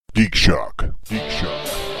Geek Shock. Geek Shock.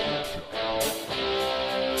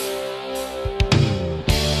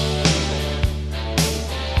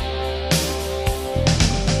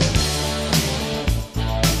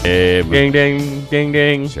 Shame. Ding, ding, ding,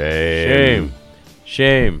 ding. Shame.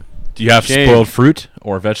 Shame. Do you have Shame. spoiled fruit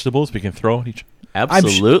or vegetables we can throw at each?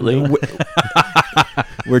 Absolutely.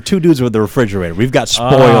 We're two dudes with the refrigerator. We've got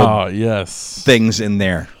spoiled Oh, yes. things in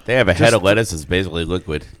there. They have a head of lettuce that's basically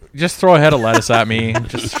liquid. Just throw a head of lettuce at me.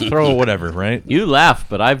 Just throw whatever, right? You laugh,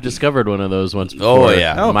 but I've discovered one of those once Oh, before.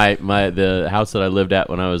 yeah. Oh. The house that I lived at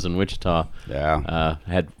when I was in Wichita. Yeah.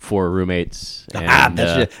 Had 4 roommates. And,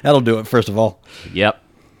 That'll do it, first of all. Yep.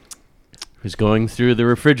 Was going through the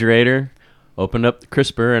refrigerator, opened up the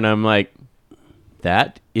crisper, and I'm like,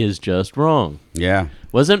 that is just wrong. Yeah.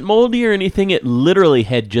 Wasn't moldy or anything. It literally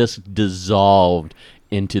had just dissolved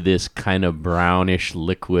into this kind of brownish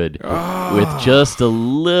liquid with just a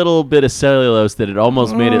little bit of cellulose that it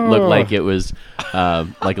almost made it look like it was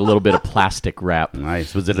like a little bit of plastic wrap.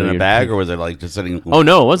 Nice. Was it in a bag or was it like just sitting? Oh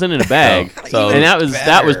no, it wasn't in a bag. So and it's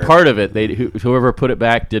that was better. part of it. Whoever put it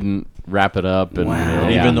back didn't wrap it up. And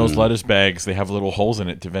And yeah. even those lettuce bags, they have little holes in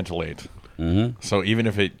it to ventilate. Mm-hmm. So even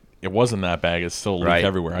if it was in that bag, it still leaked Right.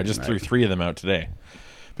 everywhere. I just threw 3 of them out today.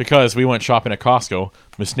 Because we went shopping at Costco,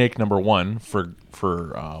 mistake number 1 for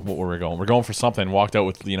what were we going? We're going for something. Walked out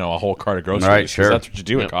with a whole cart of groceries. Right, 'cause sure. That's what you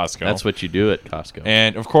do Yep, at Costco. That's what you do at Costco.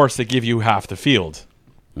 And of course, they give you half the field.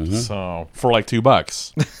 Mm-hmm. So for like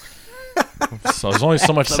 $2. So there's only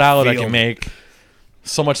so much salad I can make,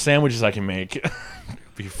 so much sandwiches I can make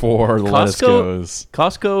before the lettuce goes.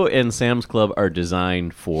 Costco and Sam's Club are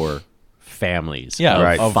designed for families. Yeah, of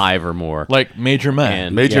right. 5 or more. Like Major Man.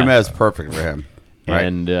 And- Major yeah. Mez perfect for him. Right.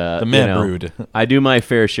 And The man brood. I do my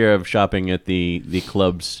fair share of shopping at the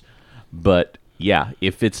clubs, but yeah,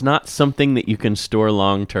 if it's not something that you can store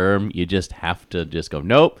long term, you just have to just go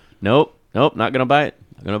nope, not gonna buy it.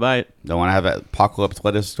 Not gonna buy it. Don't want to have that apocalypse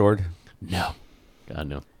lettuce stored. No, God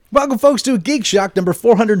no. Welcome, folks, to Geek Shock number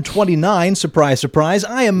 429. Surprise, surprise.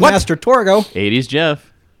 I am Master Torgo, 80s Jeff.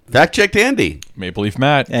 Fact checked Andy. Maple Leaf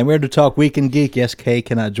Matt. and we're here to talk Week in Geek. Yes, Kay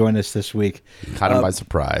cannot join us this week. Caught him by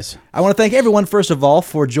surprise. I want to thank everyone, first of all,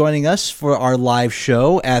 for joining us for our live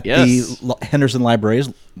show at Yes. the Henderson Library's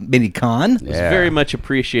mini-con. It was very much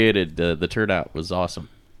appreciated. The turnout was awesome.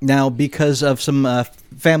 Now, because of some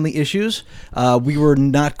family issues, we were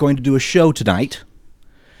not going to do a show tonight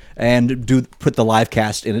and put the live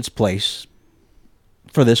cast in its place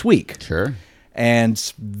for this week. Sure. And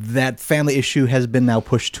that family issue has been now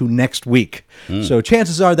pushed to next week. So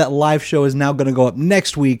chances are that live show is now going to go up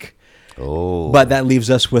next week. Oh. But that leaves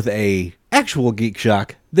us with a actual Geek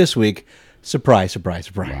Shock this week. Surprise, surprise,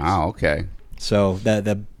 surprise. Wow. Okay. So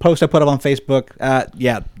the post I put up on Facebook,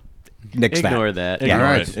 nix Ignore that. Yeah. Ignore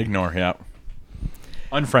Alright. it. Ignore, yeah.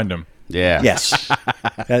 Unfriend him. Yeah. Yes.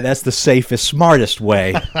 That's the safest, smartest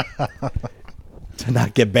way to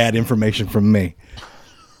not get bad information from me.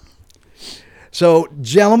 So,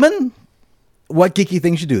 gentlemen, what geeky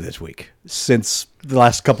things you do this week? Since the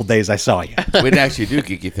last couple days I saw you. We didn't actually do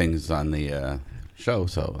geeky things on the show,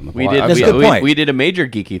 so We did. That's a good point. We did a major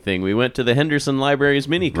geeky thing. We went to the Henderson Library's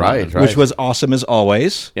mini con. Right. Which was awesome as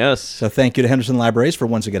always. Yes. So thank you to Henderson Libraries for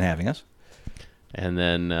once again having us. And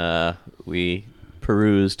then we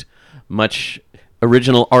perused much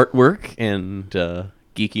original artwork and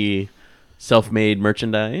geeky self-made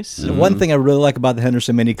merchandise. The one thing I really like about the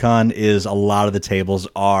Henderson Minicon is a lot of the tables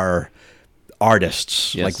are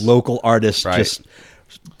artists, Yes. like local artists, Right. just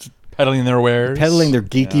Peddling their wares. peddling their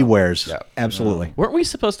geeky wares. Yeah. Absolutely. Weren't we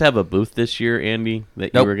supposed to have a booth this year, Andy,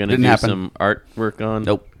 that Nope, you were going to didn't do happen. some artwork on?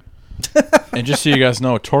 Nope. And just so you guys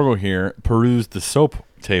know, Torgo here perused the soap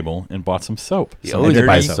table and bought some soap. He Some always dirty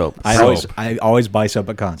buys soap. I always buy soap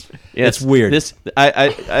at cons. Yes, It's weird.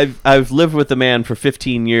 I've lived with the man for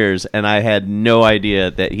 15 years, and I had no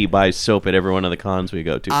idea that he buys soap at every one of the cons we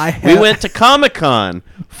go to. We went to Comic-Con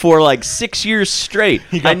for like 6 years straight.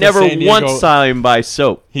 He got I the never San Diego- once saw him buy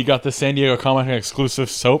soap. He got the San Diego Comic Con exclusive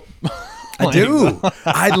soap. I do.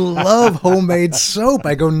 I love homemade soap.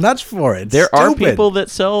 I go nuts for it. It's There are stupid. people that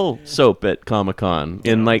sell soap at Comic-Con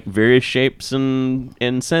in like various shapes and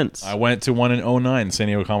scents. I went to one in 09, San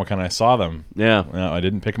Diego Comic Con. I saw them. Yeah. No, I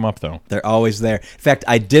didn't pick them up, though. They're always there. In fact,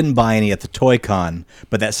 I didn't buy any at the Toy Con,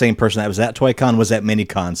 but that same person that was at Toy Con was at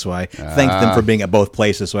Minicon, so I thanked them for being at both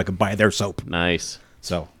places so I could buy their soap. Nice.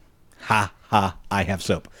 So, I have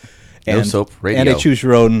soap. No soap, radio. And I choose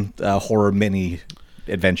your own horror mini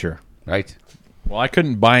adventure. Right. Well, I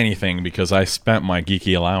couldn't buy anything because I spent my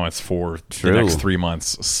geeky allowance for True. the next 3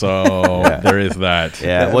 months. So there is that.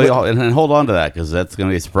 Yeah. Well, and hold on to that because that's going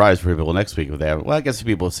to be a surprise for people next week if they have. Well, I guess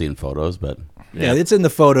people have seen photos, but Yeah, it's in the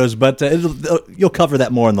photos, but you'll cover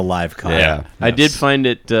that more in the live con. Yeah. I did find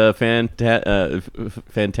it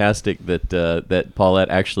fantastic that Paulette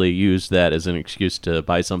actually used that as an excuse to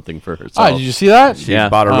buy something for herself. Oh, did you see that? She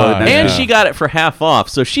bought a really nice And one. she got it for half off,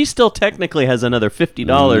 so she still technically has another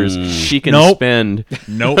 $50 she can Nope. spend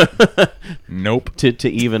Nope. Nope. to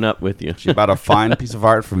even up with you. She bought a fine piece of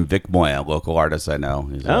art from Vic Moya, a local artist I know.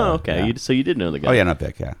 He's, Oh, okay. yeah. So you did know the guy. Oh, yeah, not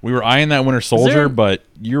Vic, yeah. We were eyeing that Winter Soldier, there- but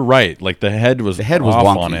you're right. Like the head was head was off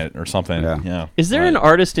wonky. on it or something. Yeah. Yeah. Is there an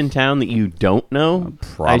artist in town that you don't know?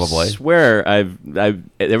 Probably. I swear, I've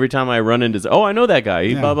every time I run into, I know that guy.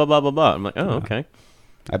 He blah blah blah blah blah. I'm like, oh, okay.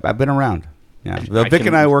 I've been around. Yeah. Though I Vic can-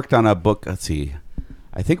 and I worked on a book. Let's see.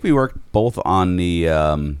 I think we worked both on the.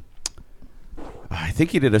 I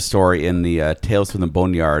think he did a story in the Tales from the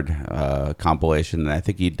Boneyard compilation, and I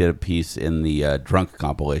think he did a piece in the Drunk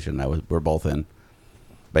compilation. We're both in.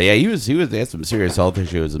 But yeah, he had some serious health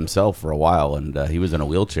issues himself for a while, and he was in a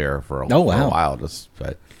wheelchair for a while. Just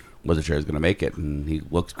wasn't sure he was going to make it, and he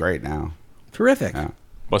looks great now. Terrific. Yeah.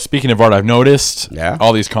 But speaking of art, I've noticed Yeah.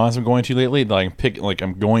 all these cons I'm going to lately. I'm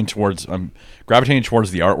gravitating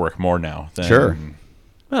towards the artwork more now. Than, Sure.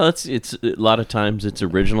 Well, it's a lot of times it's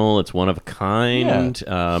original. It's one of a kind.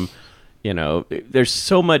 There's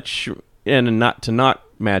so much, and not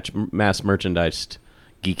mass merchandised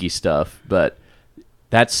geeky stuff, but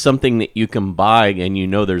that's something that you can buy,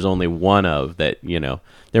 and there's only one of that.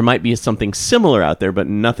 There might be something similar out there, but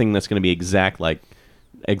nothing that's going to be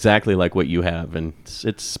exactly like what you have, and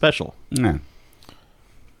it's special. Yeah.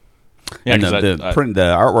 Yeah, And 'cause the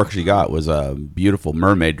artwork she got was a beautiful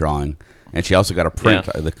mermaid drawing, and she also got a print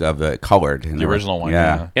of the colored. the original one.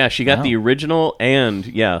 Yeah. Yeah, she got the original and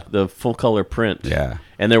the full color print. Yeah.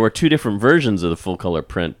 And there were two different versions of the full color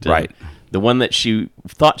print. Right. The one that she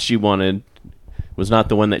thought she wanted was not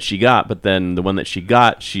the one that she got, but then the one that she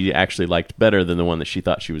got, she actually liked better than the one that she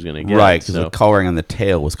thought she was going to get. Right, because So- the coloring on the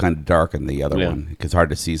tail was kind of dark in the other Yeah. one. It's hard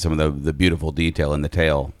to see some of the beautiful detail in the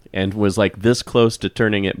tail. and was like this close to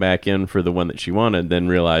turning it back in for the one that she wanted, then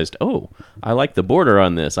realized, oh, I like the border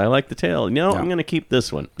on this. I like the tail. No, I'm going to keep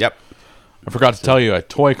this one. Yep. I forgot to tell you at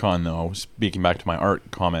ToyCon, though, speaking back to my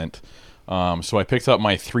art comment, so I picked up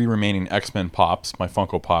my 3 remaining X-Men Pops, my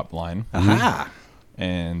Funko Pop line. Aha.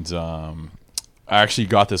 And I actually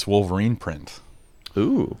got this Wolverine print.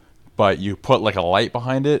 Ooh. But you put like a light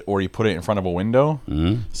behind it, or you put it in front of a window.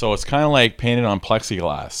 Mm-hmm. So it's kind of like painted on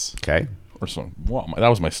plexiglass. Okay. Or so. Wow, that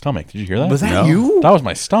was my stomach. Did you hear that? Was that No. you? That was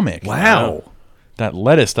my stomach. Wow. That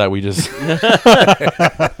lettuce that we just...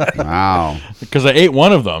 Wow. Because I ate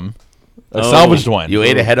one of them. I Oh. salvaged one. You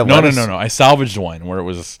ate a head of no, lettuce? No. I salvaged one where it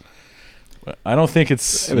was... I don't think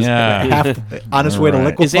it's... It was yeah. half on its way to Right.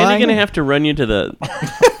 liquefying. Is Andy going to have to run you to the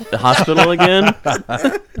hospital again?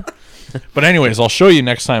 But anyways, I'll show you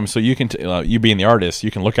next time so you can... you being the artist,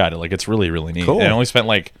 you can look at it. Like, it's really, really neat. Cool. And I only spent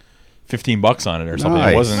like $15 on it or something.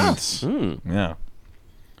 Nice. It wasn't... Yeah.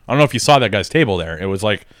 I don't know if you saw that guy's table there. It was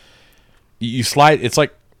like... You slide... It's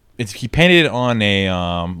like... he painted it on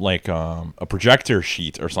a projector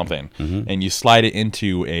sheet or something, and you slide it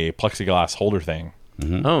into a plexiglass holder thing.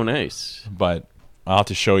 Oh, nice. But I'll have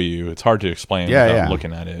to show you. It's hard to explain Yeah, without yeah.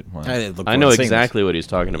 looking at it. I know exactly what he's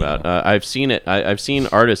talking about. I've seen it. I've seen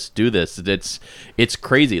artists do this. It's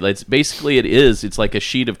crazy. It's basically it's like a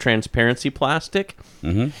sheet of transparency plastic,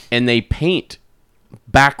 and they paint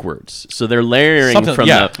backwards. So they're layering Something- from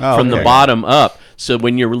yeah. the Okay. bottom up. So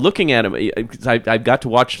when you're looking at them, I got to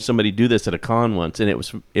watch somebody do this at a con once, and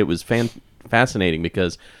it was fascinating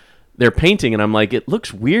because they're painting, and I'm like, it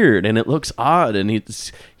looks weird and it looks odd, and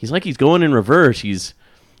he's like he's going in reverse. He's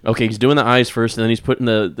doing the eyes first, and then he's putting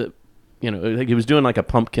the like he was doing like a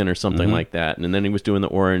pumpkin or something like that, and then he was doing the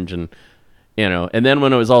orange, and and then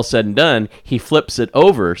when it was all said and done, he flips it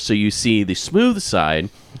over so you see the smooth side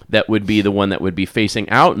that would be the one that would be facing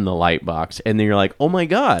out in the light box, and then you're like, oh my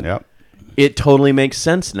god, Yep. it totally makes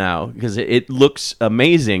sense now because it looks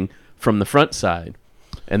amazing from the front side.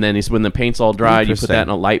 And then when the paint's all dried, you put that in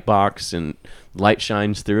a light box and light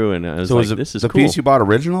shines through. And I was So like, is it this is the cool. piece you bought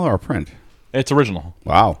original or print? It's original.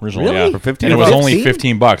 Wow. Original, Really? yeah. For 15 and it was bucks? only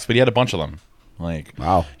 15? $15, but he had a bunch of them. Like,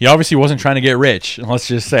 Wow. he obviously wasn't trying to get rich, let's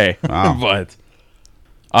just say. Wow. But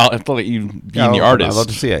I'll have to let you, being Yeah, the I'd artist, love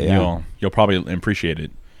to see it, yeah. you'll probably appreciate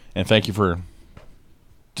it. And thank you for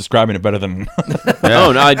describing it better than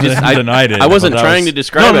Oh, no, I than I did. I wasn't But that trying was- to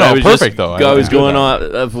describe No, it. no, I was perfect, just, though. I was I going like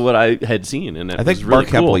on of what I had seen, and it I think was really Mark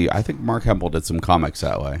Hempel. cool. I think Mark Hempel did some comics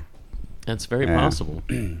that way. That's very Yeah. possible.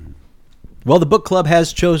 Well, the book club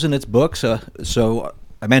has chosen its books, so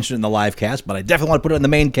I mentioned it in the live cast, but I definitely want to put it in the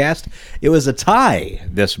main cast. It was a tie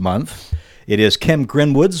this month. It is Kem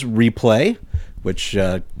Grinwood's Replay, which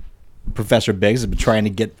Professor Biggs has been trying to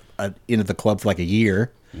get into the club for like a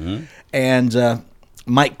year. And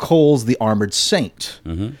Mike Cole's the Armored Saint.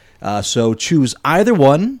 So choose either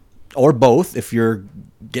one or both if you're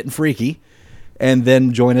getting freaky, and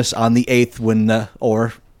then join us on the 8th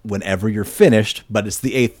or whenever you're finished. But it's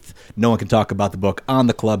the 8th. No one can talk about the book on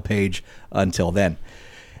the club page until then.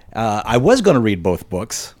 I was going to read both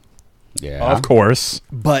books, Yeah. Of course.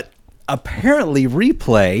 but apparently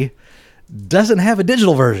Replay doesn't have a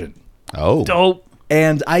digital version. Oh. Dope.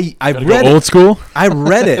 And I Go read old it. school. I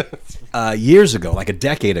read it years ago, like a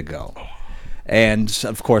decade ago. And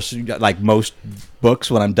of course, like most books,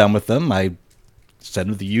 when I'm done with them, I send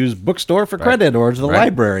them to the used bookstore for credit or to the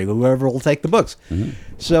library, whoever will take the books.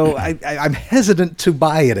 So I'm hesitant to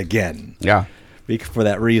buy it again Yeah. for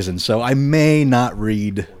that reason. So I may not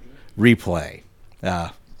read Replay.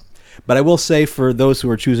 But I will say, for those who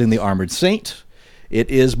are choosing the Armored Saint, it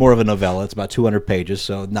is more of a novella. It's about 200 pages,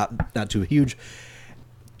 so not too huge.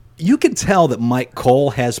 You can tell that Mike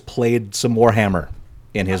Cole has played some Warhammer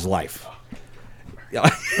in his life.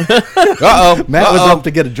 Uh-oh. Matt was up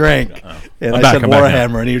to get a drink, and I said I'm back now.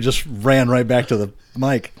 Warhammer, and he just ran right back to the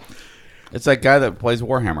mic. It's that guy that plays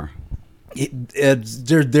Warhammer.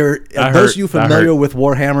 Those of you familiar with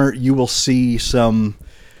Warhammer, you will see some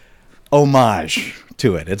homage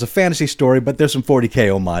to it. It's a fantasy story, but there's some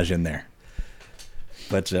 40K homage in there.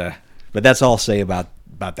 But that's all I'll say about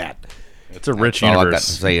that. It's a rich That's all I got to universe.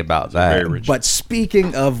 say about that. Very rich. But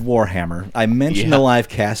speaking of Warhammer, I mentioned in the live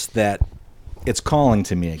cast that it's calling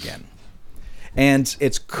to me again. And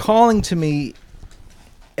it's calling to me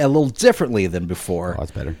a little differently than before. Oh,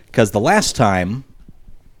 that's better. Because the last time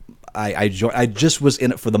I just was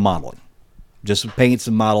in it for the modeling. Just paint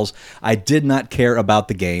some models. I did not care about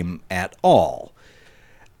the game at all.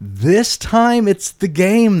 This time, it's the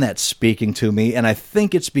game that's speaking to me, and I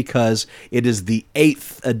think it's because it is the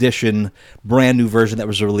 8th edition brand new version that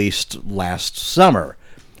was released last summer.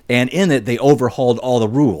 And in it, they overhauled all the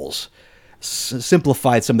rules,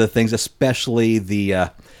 simplified some of the things, especially the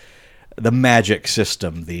magic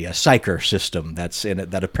system, the Psyker system that's in it,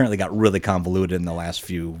 that apparently got really convoluted in the last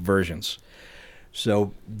few versions.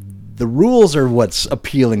 So the rules are what's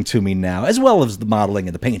appealing to me now, as well as the modeling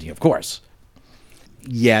and the painting, of course.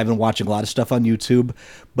 Yeah, I've been watching a lot of stuff on YouTube,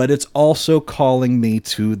 but it's also calling me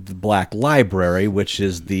to the Black Library, which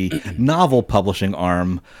is the novel publishing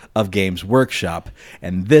arm of Games Workshop.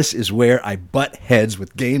 And this is where I butt heads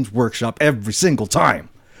with Games Workshop every single time,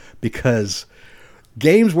 because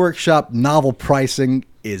Games Workshop novel pricing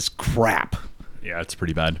is crap. Yeah, it's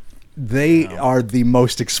pretty bad. They are the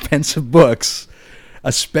most expensive books,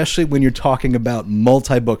 especially when you're talking about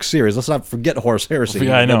multi-book series. Let's not forget Horus Heresy.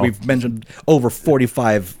 Yeah, I know. We've mentioned over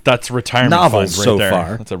 45 That's a retirement novels fund right so there.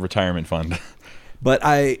 far. That's a retirement fund. But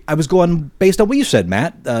I was going based on what you said,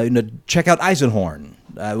 Matt. Check out Eisenhorn.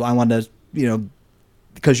 I want to,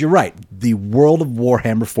 because you're right. The world of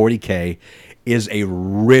Warhammer 40K is a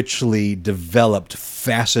richly developed,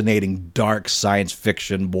 fascinating, dark science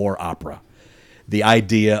fiction war opera. The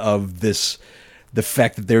idea of the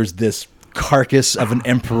fact that there's this carcass of an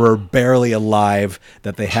emperor barely alive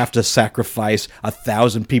that they have to sacrifice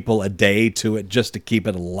 1,000 people a day to it just to keep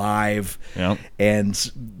it alive. Yep.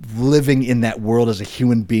 And living in that world as a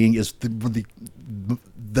human being is the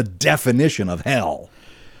definition of hell.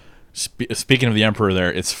 Speaking of the Emperor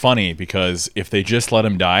there, it's funny because if they just let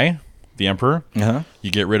him die, the Emperor, you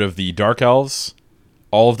get rid of the Dark Elves,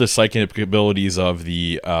 all of the psychic abilities of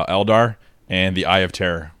the Eldar, and the Eye of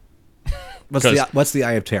Terror, What's the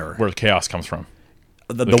Eye of Terror? where chaos comes from.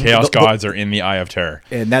 The Chaos gods are in the Eye of Terror.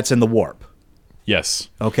 and that's in the warp. Yes.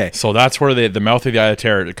 Okay. So that's where the mouth of the Eye of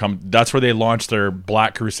Terror that's where they launch their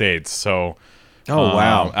Black Crusades. So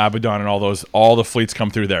Wow. Abaddon and all the fleets come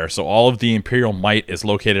through there. So all of the Imperial might is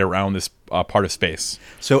located around this part of space.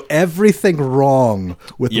 So everything wrong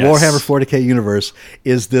with the Yes. Warhammer 40K universe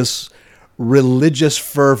is this religious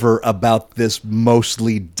fervor about this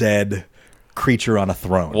mostly dead creature on a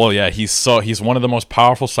throne. Well, yeah, he's one of the most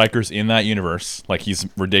powerful psychers in that universe. Like, he's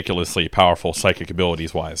ridiculously powerful psychic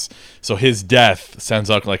abilities wise. So his death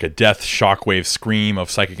sends out like a death shockwave scream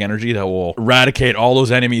of psychic energy that will eradicate all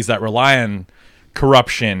those enemies that rely on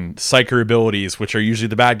corruption, psyker abilities, which are usually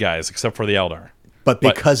the bad guys, except for the Eldar. But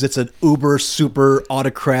because it's an uber, super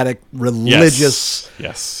autocratic, religious...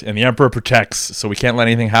 Yes, and the Emperor protects, so we can't let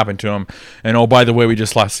anything happen to him. And oh, by the way, we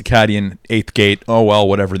just lost the Cadian 8th Gate. Oh, well,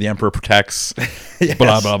 whatever. The Emperor protects. Yes.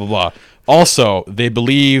 Blah, blah, blah, blah. Also, they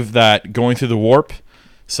believe that going through the warp,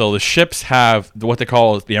 so the ships have what they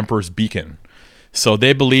call the Emperor's Beacon. So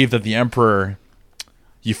they believe that the Emperor...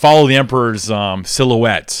 You follow the Emperor's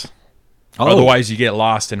silhouette Oh. Otherwise, you get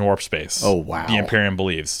lost in warp space. Oh, wow. The Imperium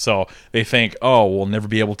believes. So they think, oh, we'll never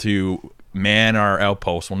be able to man our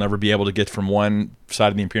outpost. We'll never be able to get from one side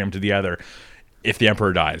of the Imperium to the other if the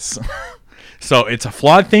Emperor dies. So it's a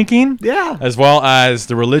flawed thinking, Yeah. as well as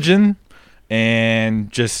the religion,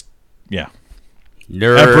 and just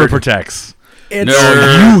Nerd. Emperor protects.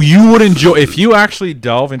 Nerd. You would enjoy if you actually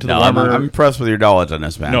delve into the I'm Warhammer. impressed with your knowledge on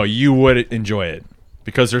this, man. No, you would enjoy it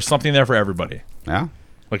because there's something there for everybody. Yeah.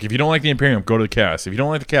 Like if you don't like the Imperium, go to the Chaos. If you don't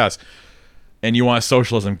like the Chaos and you want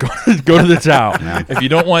socialism, go to the Tau. If you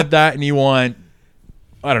don't want that and you want,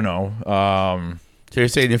 I don't know, So you're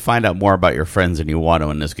saying you find out more about your friends than you want to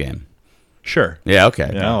in this game? sure, Yeah. Okay.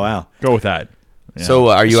 Yeah. Oh, wow. go with that. Yeah. So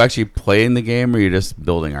are you actually playing the game, or are you just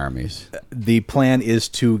building armies? The plan is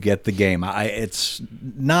to get the game. It's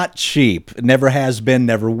not cheap. It never has been,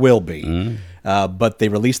 never will be. But they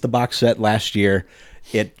released the box set last year.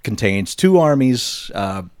 It contains 2 armies,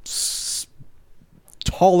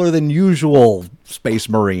 taller than usual Space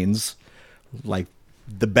Marines, like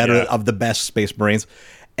the better of the best Space Marines,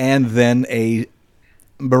 and then a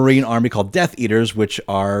Marine army called Death Eaters, which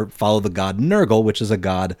follow the god Nurgle, which is a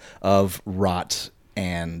god of rot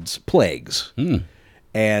and plagues.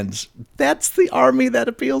 And that's the army that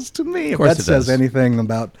appeals to me. If course that it says does. anything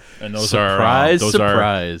about. And those Surprise, are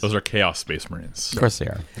surprise. those are Chaos Space Marines. Of course they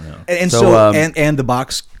are. And So, so, and the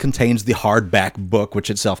box contains the hardback book, which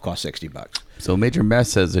itself costs $60. So Major Mess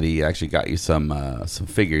says that he actually got you some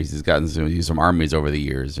figures. He's gotten some armies over the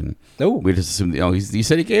years, and Oh. we just assumed. He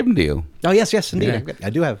said he gave them to you. Oh yes, indeed, Yeah. I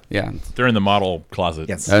do have. Yeah, They're in the model closet.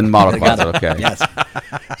 Yes, and model I got closet. it. Okay. Yes.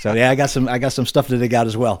 So yeah, I got some stuff to dig out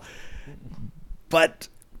as well. But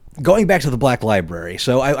going back to the Black Library,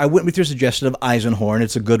 so I went with your suggestion of Eisenhorn.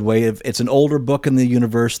 It's a good way of. It's an older book in the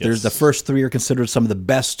universe. There's the first 3 are considered some of the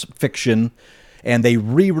best fiction. And they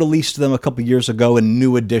re-released them a couple years ago in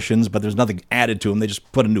new editions, but there's nothing added to them. They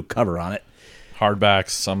just put a new cover on it. Hardbacks.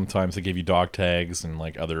 Sometimes they give you dog tags and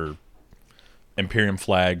like other Imperium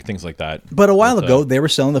flag, things like that. But a while But, ago, they were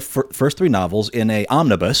selling the first 3 novels in a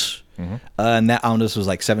omnibus, and that omnibus was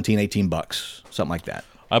like $17-18, something like that.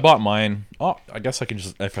 I bought mine. Oh, I guess I can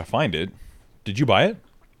just if I find it. Did you buy it?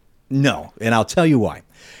 No, and I'll tell you why.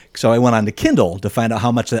 So I went on to Kindle to find out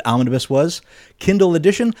how much that omnibus was. Kindle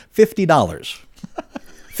edition, $50.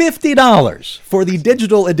 $50 for the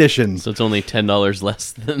digital edition. So it's only $10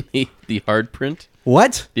 less than the hard print.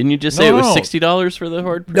 What? Didn't you just No, say it was no. $60 for the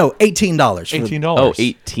hard print? No, $18. for- $18. Oh,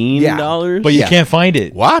 $18. But you Yeah. can't find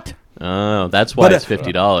it. What? Oh, that's why But, it's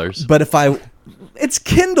 $50. But it's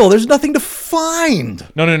Kindle. There's nothing to find.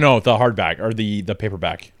 No. The hardback or the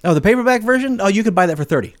paperback. Oh, the paperback version? Oh, you could buy that for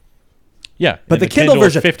 $30. Yeah, But and the Kindle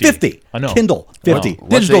is version, 50. I know. Kindle, 50. Wow.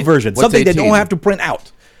 Digital What's version. what's Something they 18? don't have to print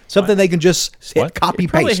out. Something they can just hit What? copy It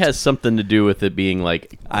probably paste. has something to do with it being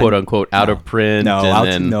like quote unquote out of print. No,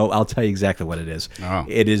 and I'll tell you exactly what it is. Oh.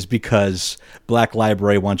 It is because Black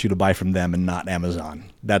Library wants you to buy from them and not Amazon.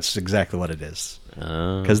 That's exactly what it is.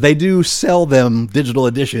 Because they do sell them digital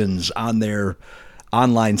editions on their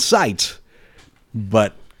online site,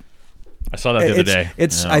 but I saw that the other day.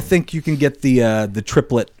 It's. Yeah. I think you can get the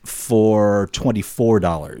triplet for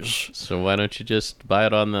 $24. So why don't you just buy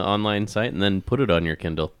it on the online site and then put it on your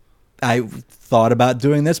Kindle? I thought about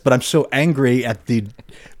doing this, but I'm so angry at even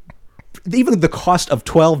the cost of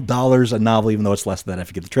 $12 a novel, even though it's less than that if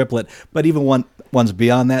you get the triplet. But even ones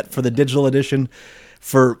beyond that for the digital edition,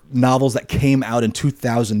 for novels that came out in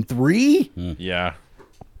 2003. Yeah.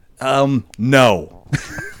 No,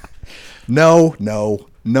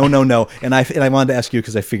 no. And I wanted to ask you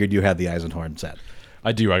because I figured you had the Eisenhorn set.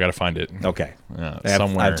 I do. I got to find it. Okay, Yeah, I have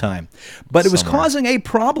somewhere. time, but it was Somewhere. causing a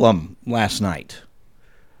problem last night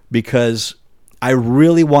because I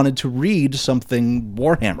really wanted to read something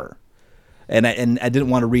Warhammer, and I didn't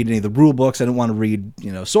want to read any of the rule books. I didn't want to read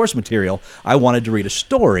source material. I wanted to read a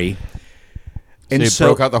story. So you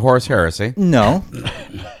broke out the Horus Heresy. No, but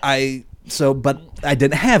I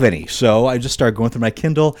didn't have any, so I just started going through my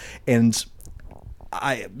Kindle and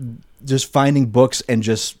I just finding books and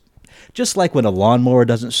just like when a lawnmower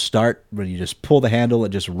doesn't start, when you just pull the handle, it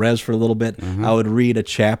just revs for a little bit. I would read a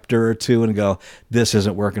chapter or two and go, "This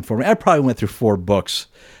isn't working for me." I probably went through 4 books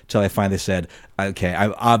till I finally said, "Okay,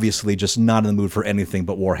 I'm obviously just not in the mood for anything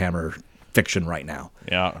but Warhammer fiction right now."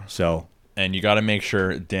 Yeah. So And you got to make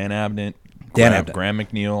sure Dan Abnett, Dan Abnett. Graham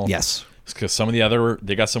McNeil. yes. Because some of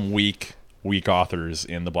they got some weak authors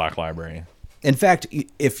in the Black Library. In fact,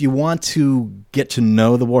 if you want to get to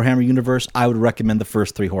know the Warhammer universe, I would recommend the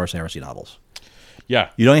first 3 Horus Heresy novels. Yeah.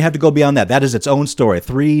 You don't even have to go beyond that. That is its own story.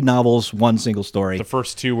 3 novels, 1 single story. The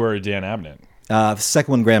first 2 were Dan Abnett. The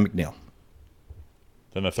second one, Graham McNeil.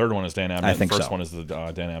 Then the third one is Dan Abnett. I think the first so. one is the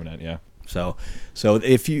Dan Abnett, yeah. So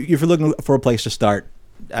if you're looking for a place to start,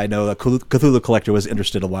 I know the Cthulhu Collector was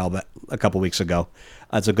interested a couple weeks ago.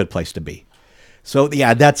 That's a good place to be. So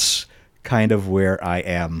yeah, that's kind of where I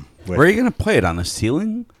am. Where are you going to play it, on the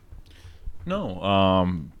ceiling?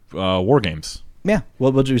 No, War Games. Yeah,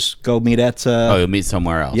 well, we'll just go meet at. You'll meet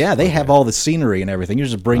somewhere else. Yeah, they have all the scenery and everything. You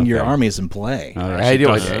just bring your armies and play. All right. Hey, do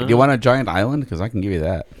you want a giant island? Because I can give you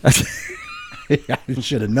that. I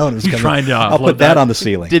should have known it was coming. trying to I'll put that on the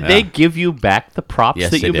ceiling. Did they give you back the props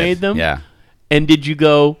Yes, that they you did. made them? Yeah. And did you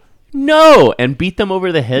go, no, and beat them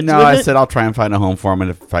over the heads No, with I it? said I'll try and find a home for him, and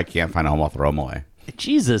if I can't find a home, I'll throw him away.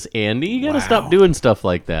 Jesus, Andy, you got to stop doing stuff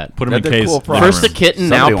like that. Put them in They're case. cool props. First the kitten,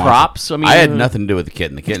 Somebody now wants props. it. I mean, I had nothing to do with the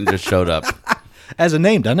kitten. The kitten just showed up. As a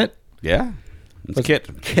name, doesn't it? Yeah. It's Kit.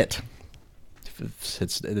 Kit.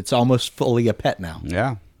 It's almost fully a pet now.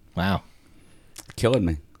 Yeah. Wow. Killing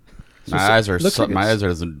me. My eyes are looks like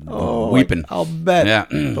weeping. I'll bet. Yeah.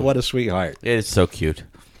 But what a sweetheart. It is so cute.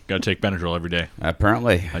 Got to take Benadryl every day.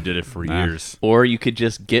 Apparently. I did it for Ah. years. Or you could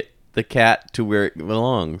just get the cat to where it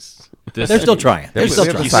belongs. This, They're still trying. They're still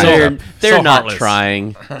they're trying. Sign They're, up. they're So not heartless.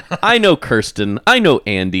 trying. I know Kirsten. I know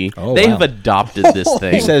Andy. Oh, they wow. have adopted this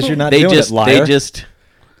thing. He says you're not they doing just, it, liar. They just,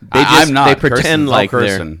 I'm not. They pretend Kirsten's all like they're.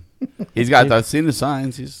 Kirsten. He's got. I've seen the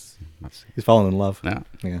signs. He's falling in love. yeah.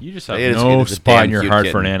 Yeah. You just have It is no cute. It's a spot damn in your cute heart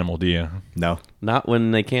for an kitten. animal, do you? No. Not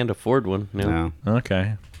when they can't afford one. No. No.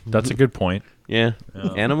 Okay. That's a good point. Yeah.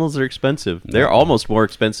 Animals are expensive. They're almost more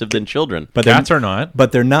expensive than children. But Cats are not.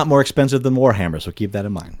 But they're not more expensive than Warhammer, so keep that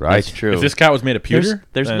in mind. Right. That's true. If this cat was made of pewter,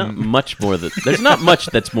 there's then- not much more that there's not much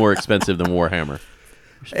that's more expensive than Warhammer.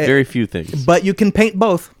 There's very few things. But you can paint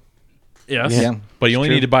both. Yes. Yeah. But you only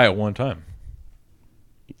true. need to buy it one time.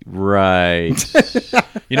 Right.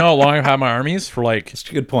 You know how long I've had my armies? For like That's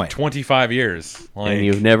a good point. 25 years. Like, And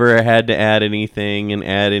you've never had to add anything and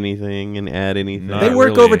add anything and add anything. Not They work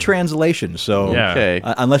really. over translation, so Yeah. Okay.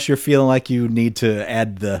 unless you're feeling like you need to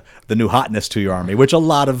add the new hotness to your army, which a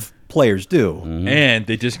lot of players do. And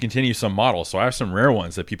they discontinue some models, so I have some rare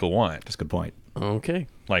ones that people want. That's a good point. Okay.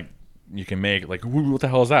 Like you can make like what the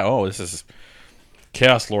hell is that? Oh, this is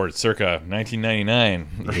Chaos Lord circa 1999.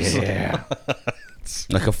 Yeah.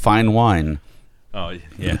 Like a fine wine. Oh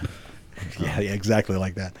yeah. yeah, exactly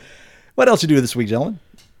like that. What else you do this week, gentlemen?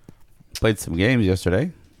 Played some games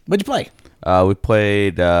yesterday. What'd you play? We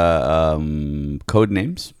played Code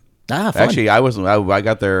Names. Ah, fun. Actually, I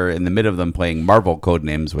got there in the mid of them playing Marvel Code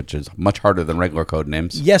Names, which is much harder than regular Code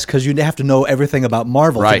Names. Yes, because you have to know everything about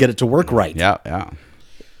Marvel to Right. get it to work right. Yeah, yeah.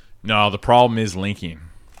 No, the problem is linking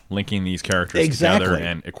these characters Exactly. together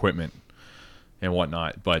and equipment and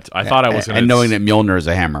whatnot. But I thought I was going to And knowing that Mjolnir is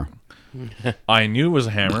a hammer. I knew it was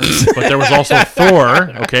a hammer, but there was also Thor.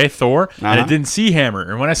 Okay, Thor, and Uh-huh. it didn't see hammer.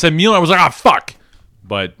 And when I said Mjolnir, I was like, "Ah, fuck!"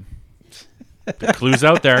 But the clue's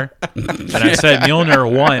out there, and I said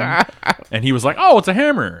Mjolnir won, and he was like, "Oh, it's a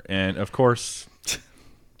hammer!" And of course,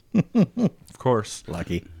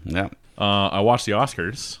 Lucky. Yeah. I watched the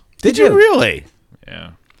Oscars. Did you? Really?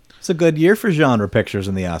 Yeah, It's a good year for genre pictures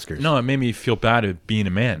in the Oscars. no, it made me feel bad at being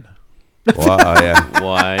a man. Well, yeah.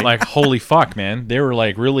 Why? Like, holy fuck, man! They were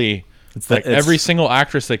like really. Like it's- every single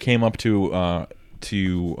actress that came up to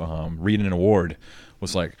read an award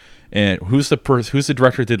was like, and who's the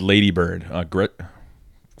director that did Lady Bird?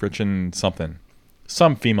 Gretchen something,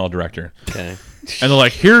 some female director. Okay. And they're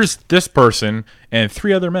like, here's this person and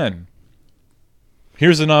 3 other men.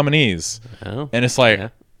 Here's the nominees, Oh. and it's like, Yeah.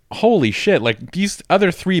 holy shit! Like these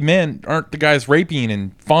other 3 men aren't the guys raping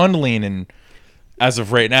and fondling and as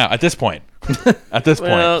of right now at this point. At this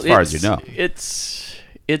point. Well, as far as it's- you know.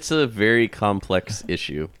 it's a very complex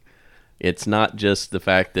issue. It's not just the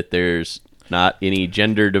fact that there's not any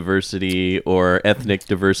gender diversity or ethnic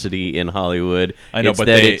diversity in Hollywood. I know, it's but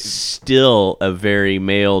that they- it's still a very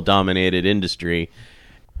male-dominated industry.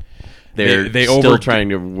 They're They still overdid- trying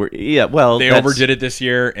to. Yeah, well, They that's- overdid it this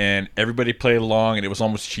year, and everybody played along, and it was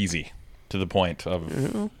almost cheesy to the point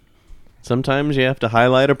of. Sometimes you have to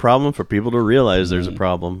highlight a problem for people to realize there's a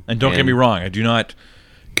problem. And don't get me wrong, I do not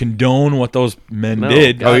condone what those men No,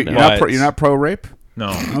 did. God, Oh, no. you're not pro rape? No,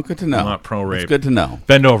 Oh, good to know. I'm not pro rape. It's good to know.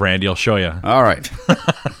 Bend over, Andy. I'll show you. All right.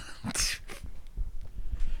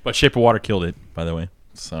 But Shape of Water killed it, by the way.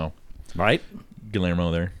 So Right?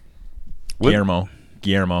 Guillermo there. What-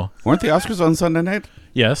 Guillermo. Weren't the Oscars on Sunday night?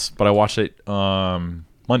 Yes, but I watched it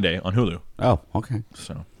Monday on Hulu. Oh, okay.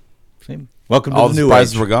 So Same. Welcome to All the the new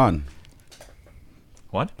surprises age. were gone.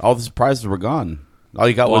 what? All the surprises were gone. All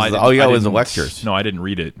you got Well, I was didn't- all you got I was the didn't- lectures. No, I didn't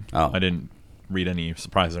read it. Oh. I didn't read any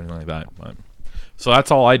surprises or anything like that. But, so that's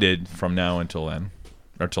all I did from now until then,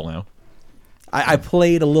 or till now. I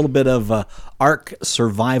played a little bit of Ark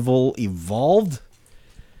Survival Evolved.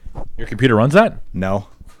 Your computer runs that? No.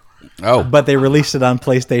 Oh, But they released it on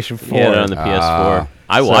PlayStation 4. Yeah, on the PS4.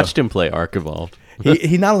 I watched him play Ark Evolved.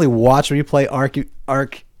 He not only watched me play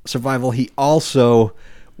Ark Survival, he also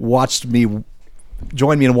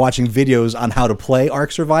joined me in watching videos on how to play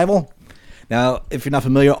Ark Survival. Now, if you're not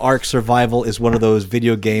familiar, Ark Survival is one of those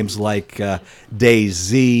video games like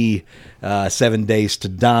DayZ, 7 Days to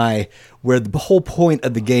Die, where the whole point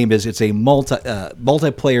of the game is it's a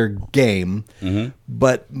multiplayer game,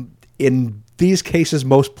 but in these cases,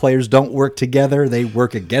 most players don't work together. They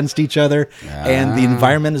work against each other, and the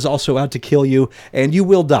environment is also out to kill you, and you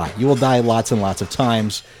will die. You will die lots and lots of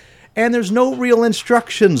times. And there's no real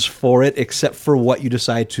instructions for it except for what you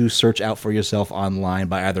decide to search out for yourself online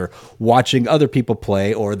by either watching other people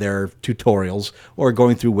play or their tutorials or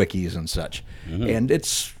going through wikis and such. And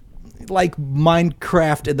it's like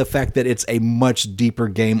Minecraft in the fact that it's a much deeper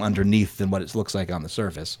game underneath than what it looks like on the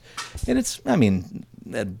surface. And it's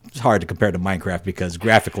hard to compare to Minecraft because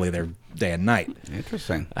graphically they're day and night.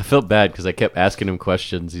 interesting. I felt bad because I kept asking him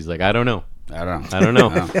questions. He's like, I don't know. I don't know. I don't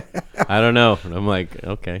know. I don't know. And I'm like,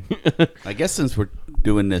 okay. I guess since we're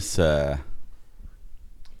doing this, what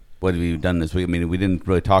have we done this week? I mean, we didn't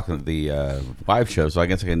really talk about the live show, so I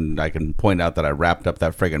guess I can point out that I wrapped up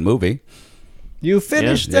that friggin' movie. You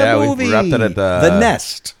finished Yeah, the we movie. wrapped it at The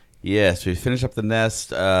Nest. Yes, we finished up The Nest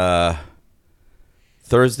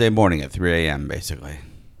Thursday morning at 3 a.m. basically.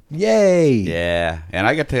 Yay. Yeah, and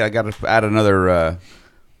I got to add another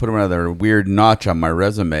put another weird notch on my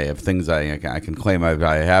resume of things I can claim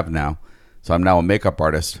I have now. So I'm now a makeup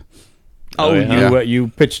artist. Oh, yeah. you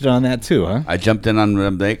pitched it on that too, huh? I jumped in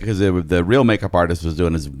on because the real makeup artist was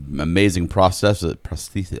doing his amazing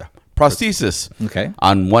prosthesis Okay.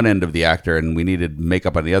 on one end of the actor, and we needed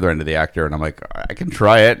makeup on the other end of the actor. And I'm like, I can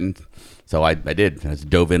try it, and so I did. I just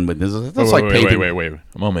dove in with this. It's like painting. Wait.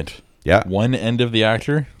 A moment. Yeah. One end of the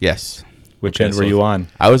actor? Yes, Which Okay, end were so- you on?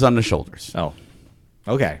 I was on the shoulders. Oh.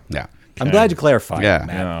 Okay. Yeah, I'm glad you clarified. Yeah.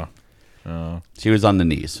 Matt. Yeah. she was on the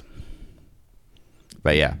knees.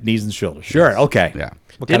 But yeah, Knees and shoulders. Sure. Okay. yeah.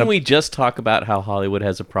 What Didn't kind of- we just talk about how Hollywood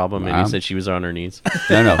has a problem and Wow. you said she was on her knees?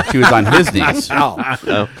 No, she was on his knees.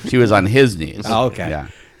 Oh. She was on his knees. Oh, okay. Yeah.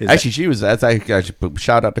 Is Actually, she was. That's actually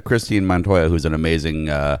shout out to Christine Montoya, who's an amazing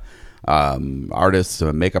artist,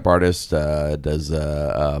 a makeup artist, does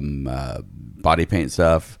body paint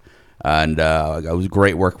stuff, and it was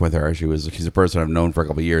great work with her. She's a person I've known for a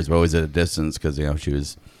couple of years, but always at a distance because she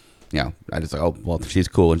was. I just like, oh well, she's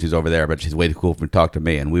cool and she's over there, but she's way too cool to talk to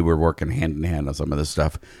me. And we were working hand in hand on some of this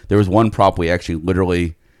stuff. There was one prop we actually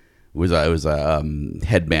literally it was a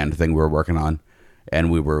headband thing we were working on, and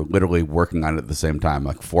we were literally working on it at the same time,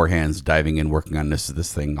 like four hands diving in, working on this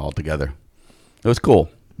thing all together. It was cool.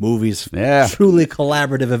 Movies. Yeah. Truly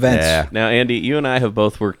collaborative events. Yeah. Now, Andy, you and I have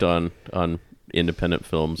both worked on independent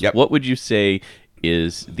films. Yep. What would you say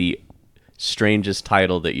is the strangest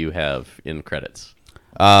title that you have in credits?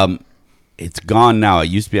 It's gone now. It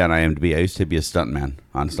used to be on IMDb. I used to be a stuntman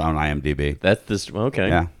on IMDb. That's this. Okay.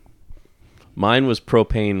 Yeah. Mine was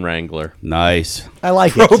Propane Wrangler. Nice. I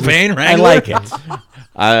like Propane it. I Wrangler? like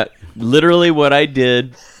it. Literally, what I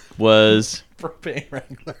did was Propane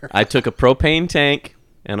Wrangler. I took a propane tank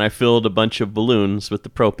and I filled a bunch of balloons with the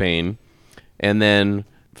propane, and then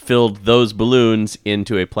filled those balloons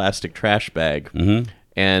into a plastic trash bag. Mm-hmm.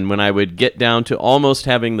 And when I would get down to almost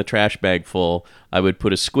having the trash bag full, I would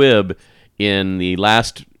put a squib in the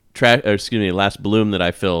last last balloon that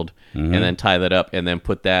I filled, and then tie that up, and then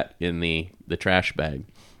put that in the trash bag.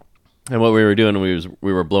 And what we were doing,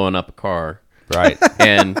 we were blowing up a car, Right.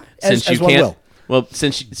 and since as you one can't, will. well,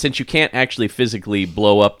 since you can't actually physically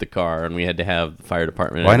blow up the car, and we had to have the fire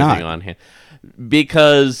department and Why everything not? on hand.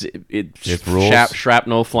 Because It's rules?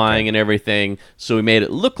 shrapnel flying and everything, so we made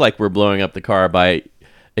it look like we're blowing up the car by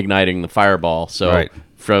igniting the fireball. So Right.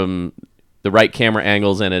 from the right camera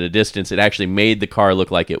angles and at a distance, it actually made the car look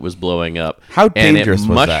like it was blowing up. How And it dangerous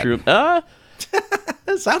was that?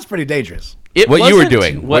 That sounds pretty dangerous. It What you were wasn't-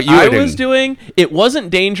 doing. What What you were I was doing, it wasn't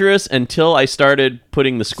dangerous until I started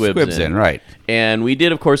putting the squibs in, right. And we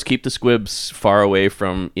did, of course, keep the squibs far away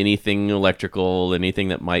from anything electrical, anything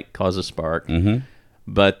that might cause a spark. Mm-hmm.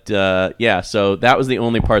 But, yeah, so that was the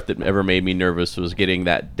only part that ever made me nervous, was getting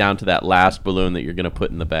that down to that last balloon that you're going to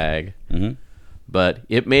put in the bag. Mm-hmm. But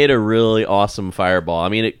it made a really awesome fireball. I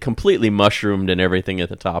mean, it completely mushroomed and everything at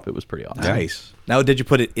the top. It was pretty awesome. Nice. Now, did you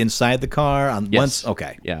put it inside the car on Yes. once?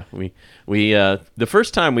 Okay. Yeah, we the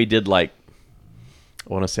first time we did I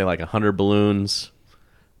want to say 100 balloons,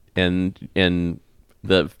 and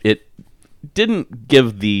it didn't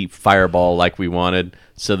give the fireball like we wanted.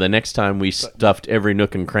 So the next time we stuffed every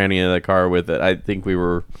nook and cranny of the car with it. I think we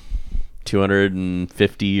were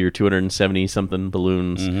 250 or 270 something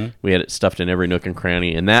balloons. We had it stuffed in every nook and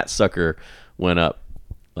cranny, and that sucker went up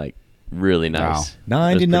like really nice. Wow. It was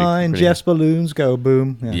 99 pretty- Jeff's balloons go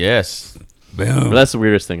boom. Yeah. Yes. But Boom. that's the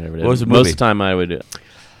weirdest thing I ever did. What was the Most movie? of the time I would.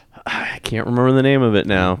 I can't remember the name of it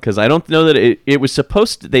now because I don't know that it was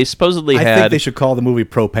supposed to. They supposedly I had. think they should call the movie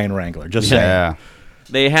Propane Wrangler. Just saying. Yeah.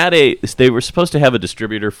 They were supposed to have a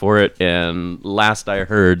distributor for it, and last I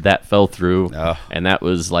heard, that fell through, Ugh. and that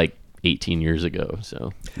was like 18 years ago.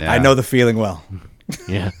 So Yeah. I know the feeling well.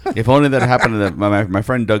 yeah, If only that happened. My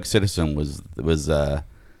friend Doug Citizen was a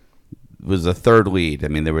third lead. I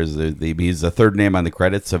mean, there was he's the third name on the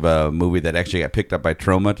credits of a movie that actually got picked up by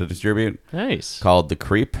Troma to distribute, nice. called The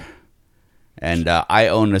Creep. And I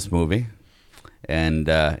own this movie, and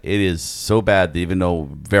it is so bad that even though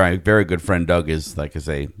very very good friend Doug is, like I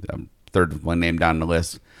say, third one name down the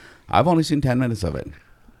list, I've only seen 10 minutes of it.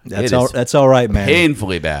 That's It all. is That's all right, man.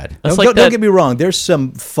 painfully bad. That's Don't, like don't that- get me wrong. There's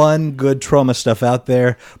some fun, good trauma stuff out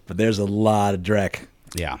there, but there's a lot of dreck.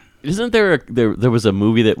 Yeah. Isn't there there was a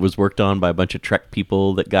movie that was worked on by a bunch of Trek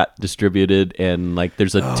people that got distributed, and like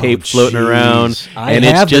there's a tape floating jeez. around, I and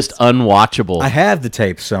it's have just it. unwatchable. I have the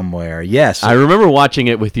tape somewhere. Yes, I remember watching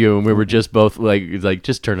it with you, and we were just both like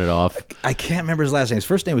just turn it off. I can't remember his last name. His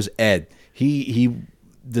first name was Ed. He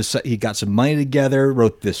got some money together,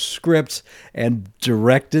 wrote this script, and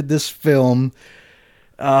directed this film.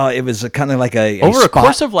 It was a kind of like a Over a spy-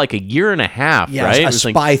 course of like a year and a half, yeah, right? a It was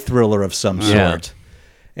like- spy thriller of some Yeah. sort.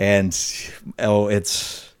 And it's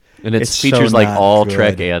and it it's so features like not all good.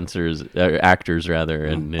 Trek actors rather,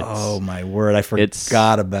 and it's Oh my word! I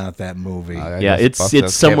forgot about that movie. yeah,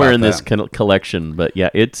 it's somewhere in this collection, but yeah,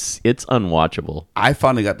 it's unwatchable. I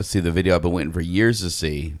finally got to see the video I've been waiting for years to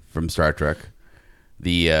see from Star Trek.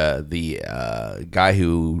 The guy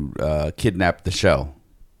who kidnapped the show.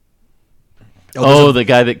 Oh, the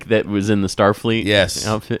guy that was in the Starfleet Yes.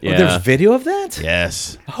 outfit. Oh, Yeah, there's video of that.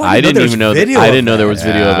 Yes. Oh, I didn't there even was know. video I of didn't know there that. was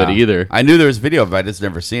video of it either. I knew there was video of it. I just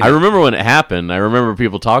never seen it. I remember when it happened. I remember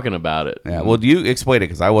people talking about it. Yeah. Well, do you explain it?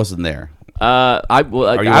 Because I wasn't there. I you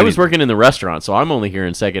was ready? working in the restaurant, so I'm only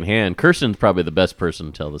hearing secondhand. Kirsten's probably the best person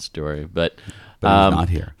to tell the story, but But he's not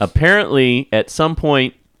here. Apparently, at some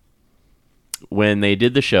point when they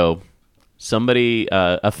did the show, somebody,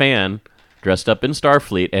 a fan, dressed up in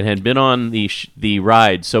Starfleet and had been on the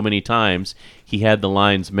ride so many times, he had the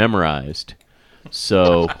lines memorized.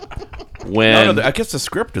 So when I guess the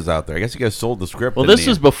script is out there. I guess you guys sold the script. well, in this the-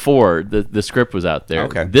 was before the script was out there.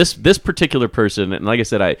 Okay. This particular person, and like I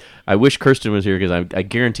said, I wish Kirsten was here because I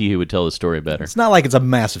guarantee he would tell the story better. It's not like it's a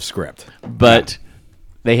massive script. But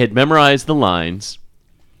they had memorized the lines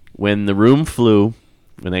when the room flew,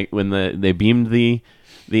 when they beamed the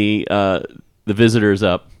visitors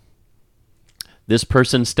up. This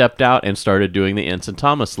person stepped out and started doing the Ensign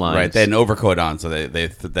Thomas lines. Right, they had an overcoat on, so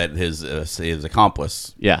that his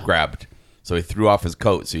accomplice grabbed. So he threw off his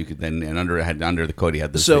coat, so you could then under the coat he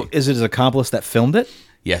had this. So thing. is it his accomplice that filmed it?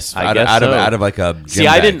 Yes, I out guess so. of like a gym See,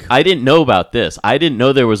 bag. I didn't know about this. I didn't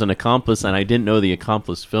know there was an accomplice, and I didn't know the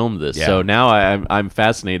accomplice filmed this. Yeah. So now I'm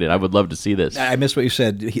fascinated. I would love to see this. I missed what you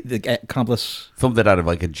said. The accomplice. filmed it out of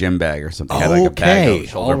like a gym bag or something. He had like a bag, Okay, a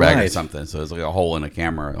shoulder bag or alright. something. So it's like a hole in a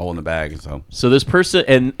camera, a hole in the bag. So So this person,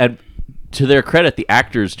 and to their credit, the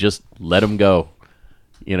actors just let him go,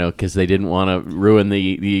 because they didn't want to ruin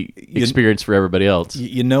the experience for everybody else.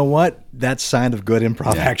 You know what? That's sign of good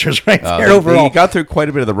improv actors right there. he Overall, got through quite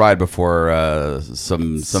a bit of the ride before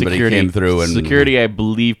somebody came through and security, I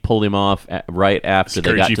believe, pulled him off right after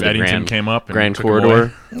Security they got Chief to the Eddington came up and Grand took him Corridor.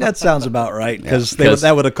 away. that sounds about right because 'Cause-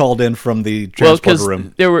 that would have called in from the Well, transporter because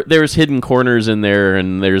room. there was hidden corners in there,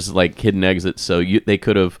 and there's like hidden exits, so they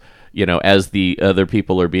could have, as the other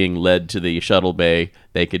people are being led to the shuttle bay,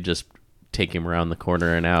 they could just take him around the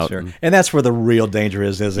corner and out. Sure. And that's where the real danger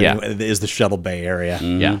is Yeah. the shuttle bay area.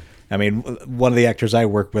 Yeah. I mean, one of the actors I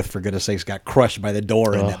work with, for goodness sakes, got crushed by the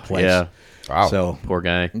door in that place. Yeah. Wow. So Poor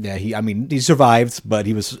guy. yeah, he survived, but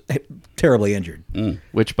he was terribly injured.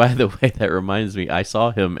 Which, by the way, that reminds me, I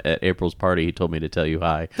saw him at April's party. He told me to tell you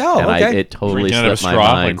hi. Oh, and okay. it totally Drinking out of slipped a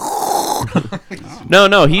my straw, mind.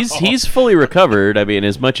 No, he's fully recovered. I mean,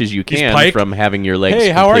 as much as you can piped. from having your legs Hey,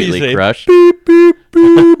 how are you, completely Zabe? crushed.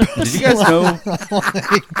 Did you guys know?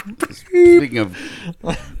 Speaking of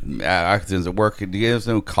accidents at work, do you guys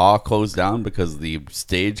know Caw closed down because the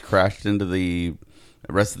stage crashed into the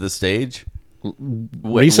rest of the stage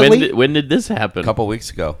Recently? When did this happen? a couple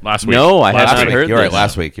weeks ago? Last week. No, I had Last not week. heard You're right. this.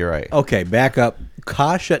 Last week, you're right. Okay, back up.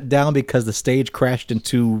 Ka shut down because the stage crashed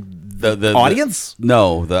into The audience.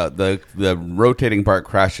 No, the rotating part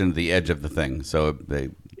crashed into the edge of the thing. So they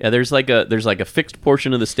Yeah, there's like a fixed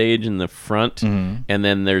portion of the stage in the front, and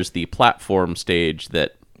then there's the platform stage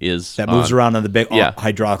that moves around on the big Yeah.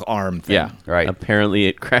 hydraulic arm thing. Yeah, Right. Apparently,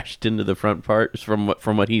 it crashed into the front part from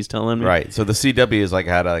what he's telling me. Right. So the CW is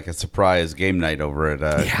had a surprise game night over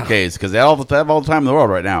at K's because they have all the time in the world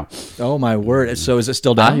right now. Oh my word! So is it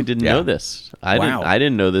still down? I didn't Yeah. know this. I Wow.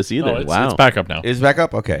 didn't know this either. Oh, it's, wow. it's back up now. Is back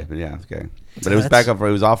up? Okay. Yeah. Okay. But it was back up.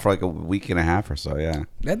 It was off for like a week and a half or so. Yeah.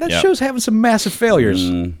 That Yeah. show's having some massive failures.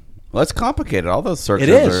 Well, it's complicated. All those searches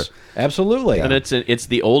It is are. absolutely. And it's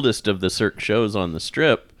the oldest of the Cirque shows on the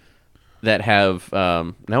Strip that have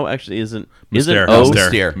no, actually isn't Mystere. O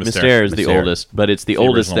Mystere. Mystere is the Mystere. oldest, but it's the the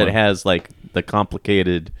oldest original that one. has like the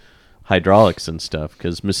complicated hydraulics and stuff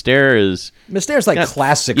because Mystere is Mystere's like got-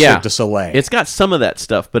 classic yeah, Cirque du Soleil. It's got some of that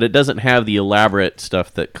stuff, but it doesn't have the elaborate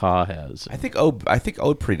stuff that Ka has. I think O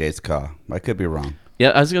predates Ka. I could be wrong. Yeah,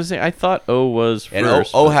 I was gonna say I thought O was And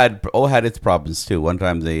first. O but- had its problems too. One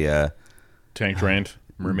time the Tank drained.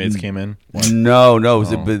 Mermaids came in. no, it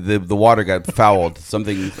was the water got fouled.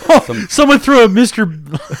 Something. Someone threw a Mr.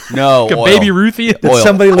 No, like a oil. baby Ruthie. Did Oil.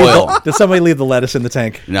 somebody leave? Oil. Did somebody leave the lettuce in the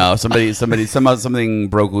tank? No, something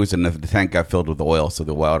broke loose and the tank got filled with oil, so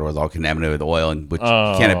the water was all contaminated with oil, and which you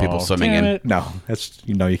can't have people swimming damn in. it. No, that's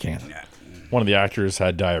you can't. One of the actors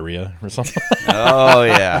had diarrhea or something. Oh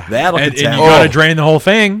yeah, That'll and you contaminate. gotta drain the whole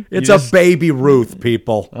thing. It's You a just- baby Ruth,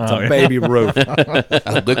 people. It's a baby Ruth.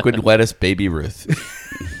 a liquid lettuce baby Ruth.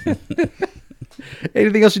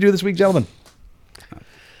 Anything else you do this week, gentlemen?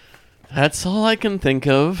 That's all I can think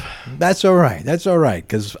of. That's all right. That's all right.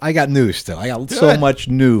 Because I got news still. I got so much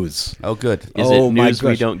news. Oh good. Is Oh, it my news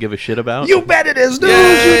we gosh. don't give a shit about? You bet it is news.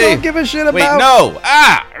 Yay! You don't give a shit about. Wait, no!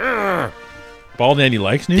 Ah! Bald Andy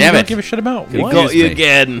likes news. Damn You it. don't give a shit about. You What? go- Got you me.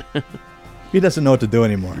 again. He doesn't know what to do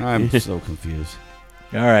anymore. I'm so confused.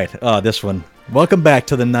 All right. This one. Welcome back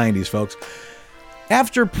to the 90s, folks.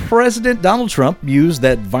 After President Donald Trump mused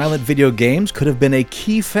that violent video games could have been a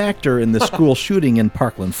key factor in the school shooting in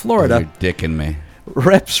Parkland, Florida, You're dicking me.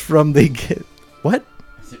 reps from the... What?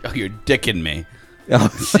 Oh, you're dicking me. I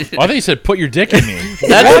thought you said put your dick in me.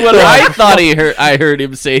 That's what I thought I heard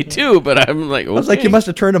him say too, but I'm like, I was like, you must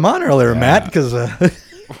have turned him on earlier, Matt, because...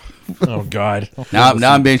 Oh God. Now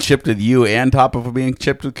I'm being chipped with you and top of being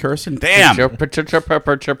chipped with Kirsten. Damn. Chirp. Chip,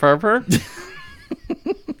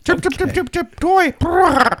 toy.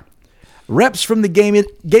 Reps from the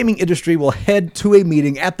gaming industry will head to a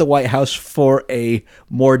meeting at the White House for a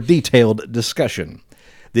more detailed discussion.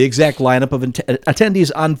 The exact lineup of attendees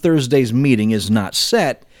on Thursday's meeting is not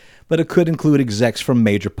set, but it could include execs from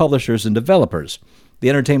major publishers and developers. The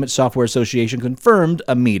Entertainment Software Association confirmed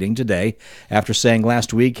a meeting today after saying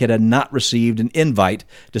last week it had not received an invite,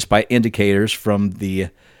 despite indicators from the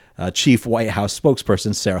chief White House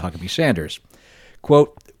spokesperson, Sarah Huckabee Sanders.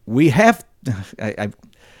 Quote, we have...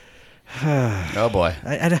 Oh boy.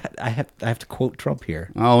 I have to quote Trump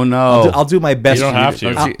here. Oh no. I'll do my best. You don't have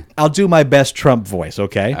to. I'll do my best Trump voice,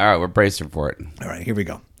 okay? All right, we're bracing for it. All right, here we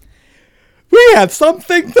go. We have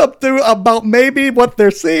something to do about maybe what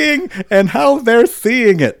they're seeing and how they're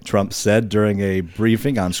seeing it, Trump said during a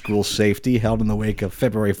briefing on school safety held in the wake of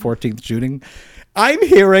February 14th shooting. I'm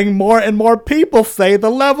hearing more and more people say the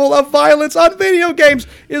level of violence on video games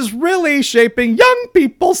is really shaping young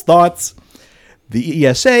people's thoughts. The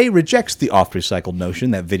ESA rejects the oft-recycled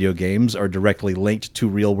notion that video games are directly linked to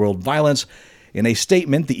real-world violence. In a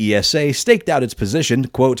statement, the ESA staked out its position,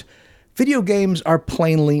 quote, video games are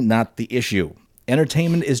plainly not the issue.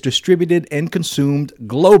 Entertainment is distributed and consumed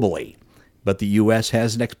globally, but the U.S.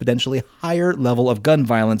 has an exponentially higher level of gun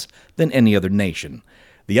violence than any other nation.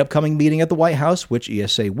 The upcoming meeting at the White House, which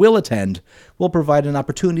ESA will attend, will provide an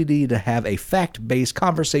opportunity to have a fact-based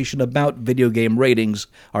conversation about video game ratings,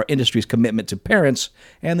 our industry's commitment to parents,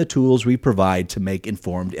 and the tools we provide to make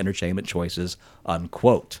informed entertainment choices,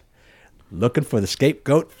 unquote. Looking for the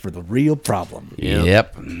scapegoat for the real problem. Yeah.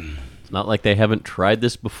 Yep. It's not like they haven't tried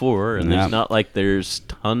this before, and Yep. there's not like there's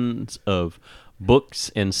tons of books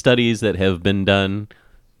and studies that have been done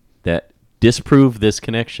that disprove this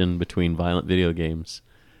connection between violent video games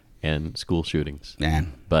and school shootings.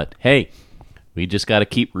 Man. But hey, we just got to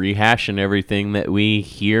keep rehashing everything that we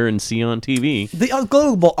hear and see on TV. The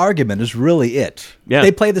global argument is really it. Yeah.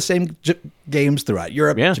 They play the same games throughout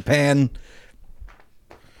Europe, Yeah. Japan.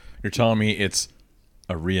 You're telling me it's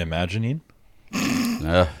a reimagining?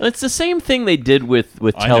 It's the same thing they did with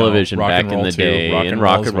I know. television Rock back and in roll the too. day Rock and and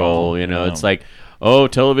rock roll and as roll. well. You know, Yeah. it's like, oh,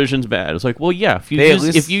 television's bad. It's like, well, yeah, if you Hey, at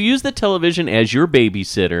least- if you use the television as your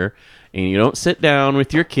babysitter and you don't sit down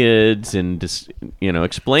with your kids and just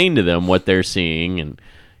explain to them what they're seeing and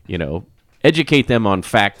educate them on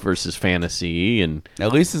fact versus fantasy and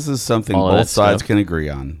At least this is something All of both that sides stuff. can agree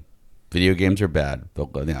on. Video games are bad. But,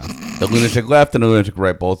 yeah, the lunatic left and the lunatic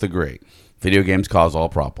right both agree. Video games cause all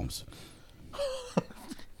problems.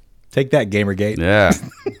 Take that, Gamergate. Yeah.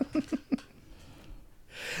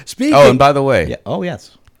 Speaking. Oh, and by the way, Yeah. Oh,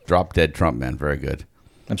 yes. Drop Dead Trump, man. Very good.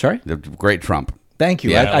 I'm sorry. The great Trump. Thank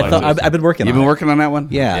you. Yeah, I I thought like I've been working. You've on been it. working on that one?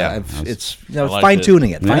 Yeah, that was- it's I liked fine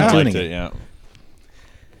tuning it. Yeah. Fine I tuning liked it. it,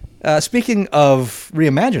 yeah. Speaking of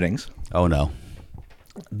reimaginings, Oh, no.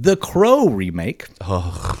 The Crow remake,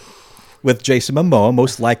 with Jason Momoa,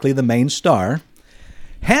 most likely the main star,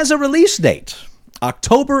 has a release date,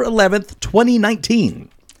 October 11th, 2019.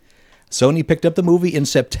 Sony picked up the movie in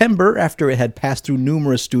September after it had passed through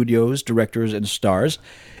numerous studios, directors, and stars.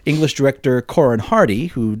 English director Corin Hardy,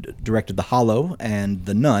 who directed The Hollow and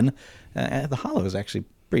The Nun, The Hollow is actually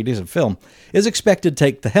a pretty decent film, is expected to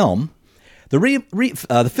take the helm.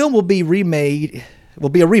 The film will be a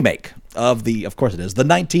remake of of course it is, the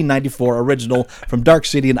 1994 original from Dark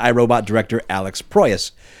City and iRobot director Alex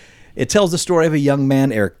Proyas. It tells the story of a young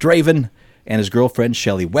man, Eric Draven, and his girlfriend,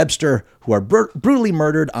 Shelley Webster, who are brutally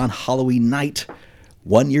murdered on Halloween night.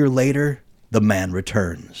 1 year later, the man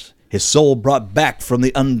returns, his soul brought back from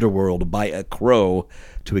the underworld by a crow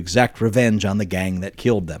to exact revenge on the gang that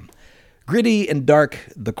killed them. Gritty and dark,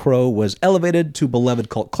 The Crow was elevated to beloved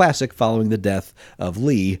cult classic following the death of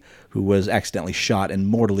Lee, who was accidentally shot and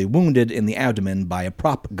mortally wounded in the abdomen by a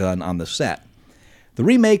prop gun on the set. The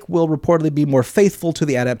remake will reportedly be more faithful to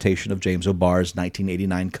the adaptation of James O'Barr's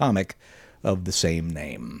 1989 comic of the same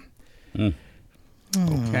name.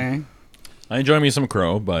 Okay. I enjoy me some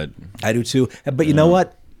Crow, but I do too. But you know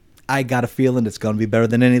what? I got a feeling it's going to be better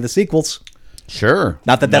than any of the sequels. Sure.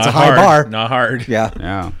 Not that that's not a high hard, bar. Not hard. Yeah.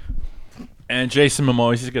 Yeah. And Jason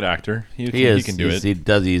Momoa, he's a good actor. He He can do it.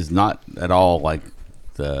 He's not at all like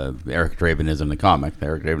the Eric Draven is in the comic. The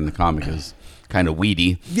Eric Draven in the comic is kind of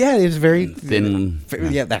weedy. Yeah, it's very Thin.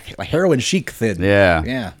 Yeah, that heroin chic thin. Yeah.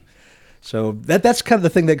 Yeah. So that's kind of the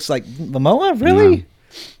thing that's like, Momoa, really?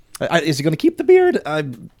 Is he going to keep the beard?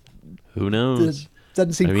 who knows?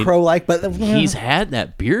 Doesn't seem I mean, crow-like, but He's had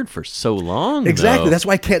that beard for so long. exactly. though. That's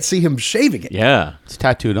why I can't see him shaving it. Yeah. It's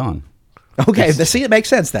tattooed on. Okay, see, it makes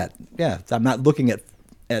sense that. Yeah, I'm not looking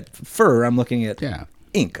at fur. I'm looking at Yeah.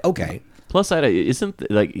 ink. Okay. Plus,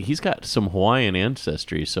 like he's got some Hawaiian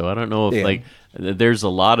ancestry, so I don't know if Yeah. like there's a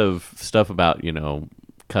lot of stuff about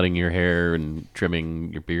cutting your hair and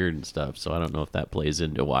trimming your beard and stuff. So I don't know if that plays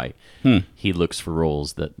into why he looks for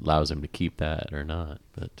roles that allows him to keep that or not.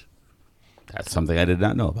 But That's something I did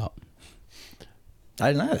not know about.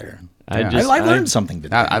 I didn't either. I learned something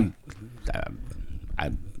today.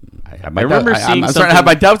 I have my remember doubt- seeing I'm starting to have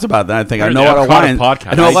my doubts about that. I think I know Apparently, what I've Hawaiians. caught a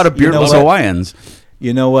podcast. I know a lot of You know beardless what? Hawaiians.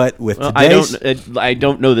 You know what? With Well, today's, I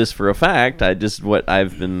don't know this for a fact. I just what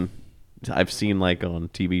I've seen like on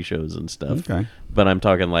TV shows and stuff. Okay. But I'm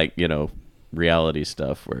talking like reality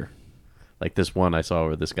stuff where, like this one I saw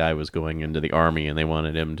where this guy was going into the army and they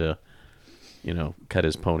wanted him to, cut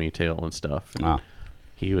his ponytail and stuff. And Wow.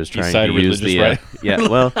 he was trying side to use religious, the right? yeah.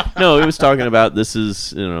 Well, no, it was talking about this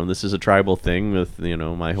is a tribal thing with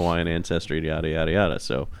my Hawaiian ancestry, yada yada yada.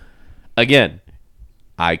 So, again.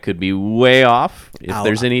 I could be way off. If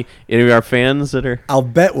there's any of our fans that are I'll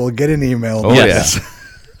bet we'll get an email. Oh, about yeah. this.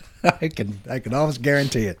 I can almost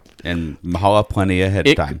guarantee it. And Mahala plenty ahead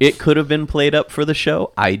of time. it could have been played up for the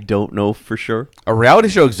show. I don't know for sure. A reality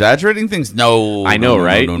show exaggerating things? No. I know, no,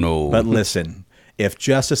 right? No. But listen, if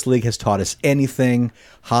Justice League has taught us anything,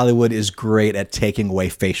 Hollywood is great at taking away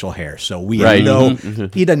facial hair. So we Right. know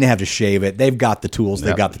he doesn't have to shave it. They've got the tools. They've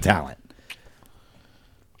Yep. got the talent.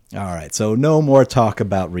 All right. So no more talk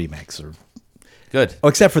about remakes, Good.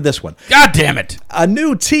 except for this one. God damn it. A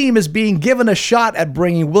new team is being given a shot at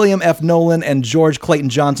bringing William F. Nolan and George Clayton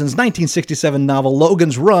Johnson's 1967 novel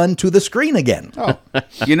Logan's Run to the screen again. Oh,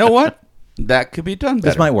 you know what? That could be done better.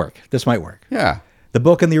 This might work. Yeah. The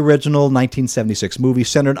book and the original 1976 movie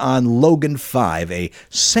centered on Logan 5, a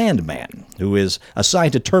Sandman who is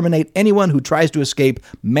assigned to terminate anyone who tries to escape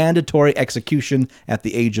mandatory execution at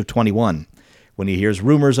the age of 21. When he hears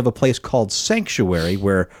rumors of a place called Sanctuary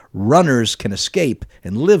where runners can escape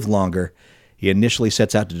and live longer, he initially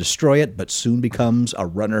sets out to destroy it, but soon becomes a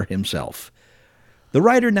runner himself. The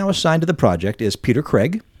writer now assigned to the project is Peter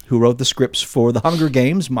Craig, who wrote the scripts for The Hunger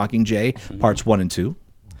Games, Mockingjay, Parts 1 and 2.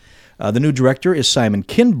 The new director is Simon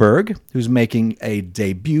Kinberg, who's making a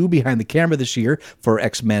debut behind the camera this year for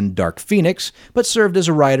X-Men Dark Phoenix, but served as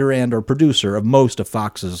a writer and or producer of most of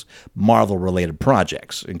Fox's Marvel-related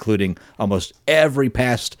projects, including almost every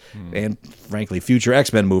past and, frankly, future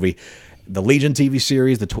X-Men movie, the Legion TV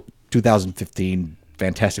series, the 2015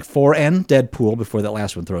 Fantastic Four and Deadpool before that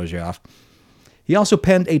last one throws you off. He also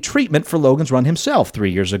penned a treatment for Logan's Run himself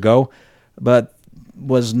 3 years ago, but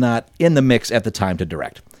was not in the mix at the time to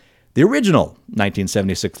direct. The original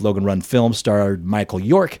 1976 Logan Run film starred Michael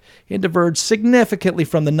York and diverged significantly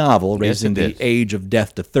from the novel, raising the age of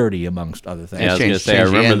death to 30, amongst other things. Yeah, I was going to Changed- say, I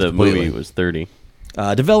changed the remember end the completely. movie was 30.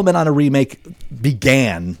 Development on a remake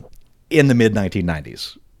began in the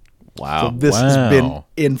mid-1990s. Wow. So this has been Wow.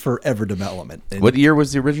 in forever development. And What year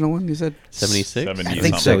was the original one? You said 76? 70 I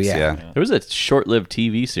think so, something. yeah. There was a short-lived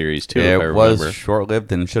TV series, too, if I It remember. was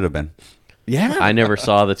short-lived and should have been. Yeah. I never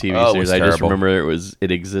saw the TV Oh, it series. was I just terrible. remember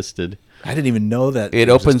it existed. I didn't even know that. It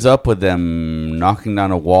opens up with them knocking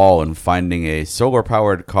down a wall and finding a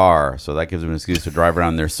solar-powered car. So that gives them an excuse to drive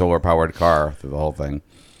around their solar-powered car through the whole thing.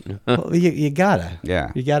 Well, you gotta.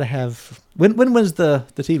 Yeah. You gotta have. When was the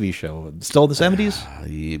TV show? Still the 70s?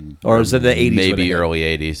 Or was it the 80s when it Maybe hit? early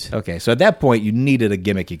 80s. Okay, so at that point you needed a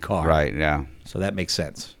gimmicky car. Right, yeah. So that makes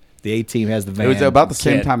sense. The A-Team has the van. It was about the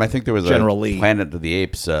same Jet. time. I think there was General a Lee. Planet of the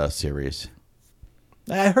Apes series.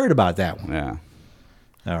 I heard about that one. Yeah.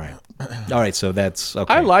 All right. All right, so that's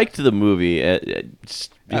okay. I liked the movie. It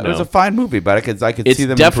was a fine movie, but I could It's see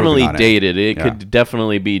them definitely improving on dated. It Yeah. could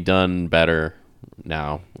definitely be done better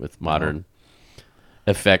now with modern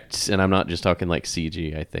effects, and I'm not just talking like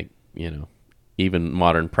CG. I think even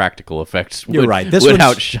modern practical effects You're would, right. This would one's-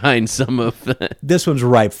 outshine some of that. This one's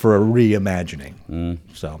ripe for a reimagining.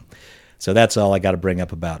 So that's all I got to bring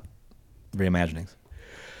up about reimaginings.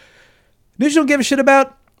 News you don't give a shit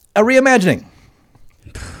about a reimagining.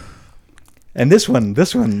 And this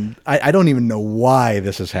one, I don't even know why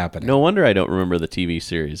this is happening. No wonder I don't remember the TV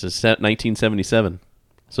series. It's set 1977,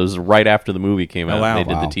 so it was right after the movie came out. wow. They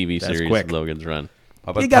did Wow. the TV That's series quick. Logan's Run,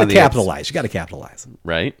 How about You got to Planet of the Apes? capitalize. You got to capitalize.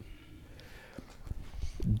 right?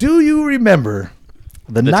 Do you remember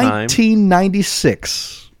the The time?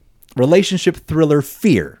 1996 relationship thriller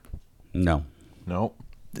Fear? No. Nope.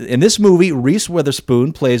 In this movie, Reese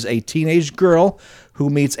Witherspoon plays a teenage girl who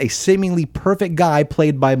meets a seemingly perfect guy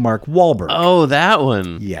played by Mark Wahlberg. Oh, that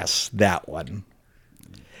one. Yes, that one.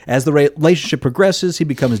 As the relationship progresses, he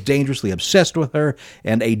becomes dangerously obsessed with her,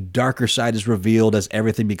 and a darker side is revealed as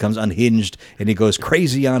everything becomes unhinged, and he goes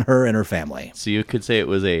crazy on her and her family. So you could say it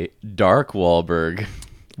was a dark Wahlberg.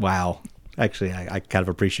 Wow. Actually, I kind of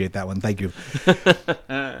appreciate that one. Thank you.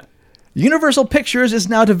 Universal Pictures is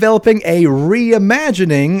now developing a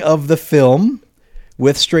reimagining of the film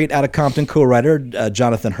with Straight Outta Compton co-writer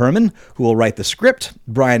Jonathan Herman, who will write the script.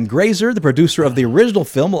 Brian Grazer, the producer of the original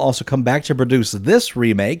film, will also come back to produce this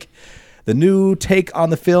remake. The new take on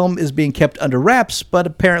the film is being kept under wraps, but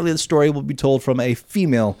apparently the story will be told from a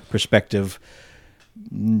female perspective.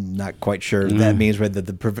 Not quite sure if that means whether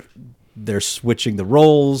they're switching the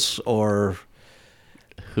roles or...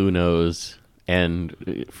 Who knows?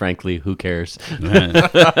 And frankly, who cares?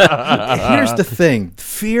 Here's the thing.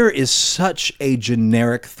 Fear is such a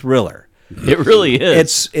generic thriller. It really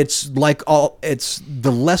is. It's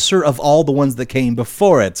the lesser of all the ones that came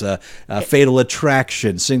before it. Fatal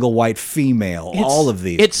Attraction, Single White Female, all of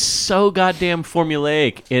these. It's so goddamn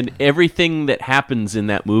formulaic, and everything that happens in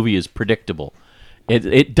that movie is predictable.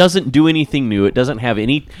 It doesn't do anything new. It doesn't have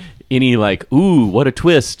any like, ooh, what a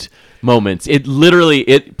twist moments.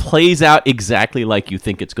 It plays out exactly like you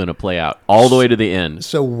think it's going to play out, all the way to the end.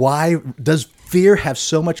 So why does Fear have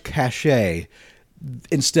so much cachet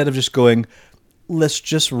instead of just going, let's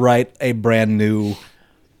just write a brand new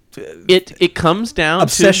It comes down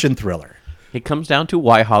obsession thriller? It comes down to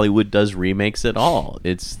why Hollywood does remakes at all.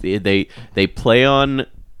 It's they play on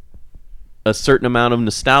a certain amount of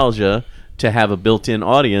nostalgia to have a built-in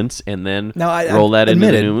audience, and then Now, I roll that into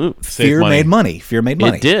admit the it, new movie. Fear money. made money. Fear made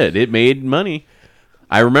money. It did. It made money.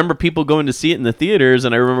 I remember people going to see it in the theaters,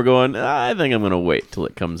 and I remember going, I think I'm going to wait till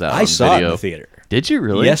it comes out I on saw video. it in the theater. Did you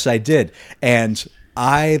really? Yes, I did. And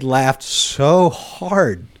I laughed so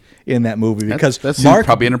hard in that movie because That's Mark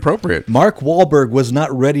probably inappropriate. Wahlberg was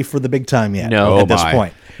not ready for the big time yet No. at this my.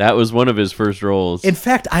 point. That was one of his first roles. In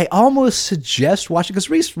fact, I almost suggest watching because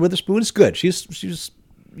Reese Witherspoon is good. She's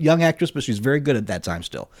a young actress, but she's very good at that time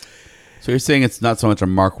still. So you're saying it's not so much a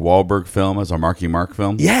Mark Wahlberg film as a Marky Mark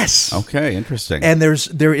film? Yes. Okay, interesting. And there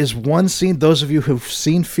is one scene, those of you who've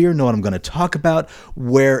seen Fear know what I'm going to talk about,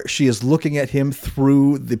 where she is looking at him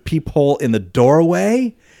through the peephole in the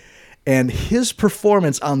doorway, and his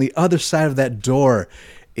performance on the other side of that door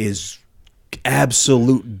is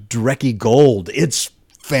absolute Dreckie gold. It's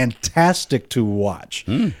fantastic to watch.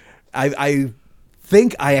 I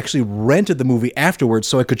think I actually rented the movie afterwards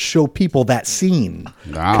so I could show people that scene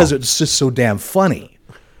Wow. because it's just so damn funny.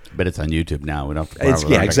 But it's on YouTube now. We don't have to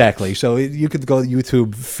Yeah, exactly. So you could go to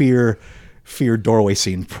YouTube, Fear, Fear doorway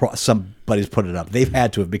scene. Somebody's put it up. They've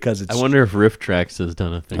had to have because it's. I wonder if Rift Tracks has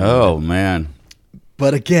done a thing. Oh man.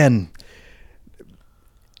 But again,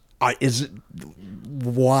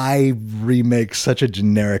 why remake such a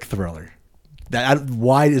generic thriller?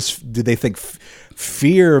 Why did they think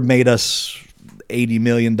Fear made us $80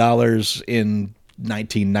 million in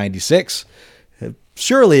 1996?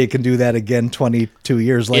 Surely it can do that again 22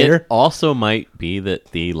 years later. It also might be that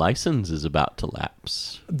the license is about to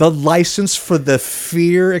lapse. The license for the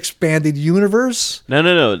Fear expanded universe?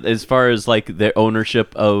 No. As far as like the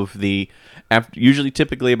ownership of usually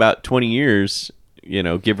typically about 20 years,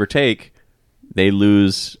 give or take, they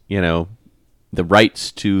lose, the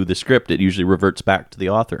rights to the script. It usually reverts back to the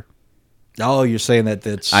author. Oh, you're saying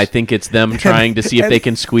that's... I think it's them trying to see if they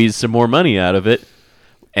can squeeze some more money out of it.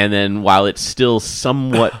 And then while it's still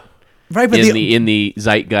somewhat right, but in the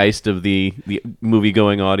zeitgeist of the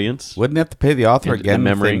movie-going audience. Wouldn't have to pay the author In again.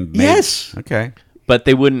 memory. Yes. Okay. But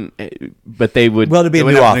they wouldn't. But they would. Well, to be a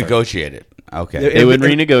They new would author. negotiate it. Okay. They would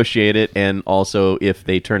renegotiate it, and also if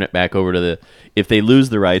they turn it back over to if they lose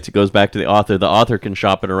the rights, it goes back to the author can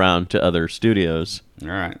shop it around to other studios. All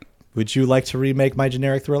right. Would you like to remake my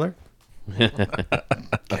generic thriller? God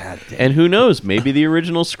damn. And who knows? Maybe the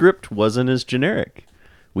original script wasn't as generic.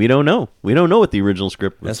 We don't know. We don't know what the original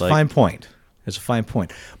script was That's a like. fine point. That's a fine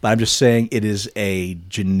point. But I'm just saying it is a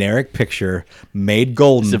generic picture made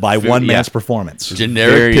golden by one man's performance.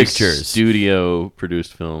 Generic Very Pictures. studio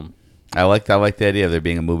produced film. I like the idea of there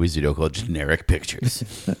being a movie studio called Generic Pictures.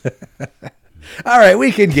 All right,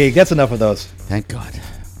 Weekend Geek. That's enough of those. Thank God.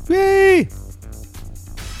 Yay!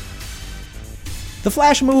 The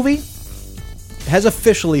Flash movie has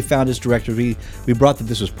officially found its director. We brought that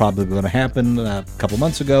this was probably going to happen a couple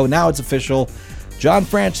months ago. Now it's official. John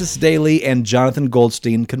Francis Daley and Jonathan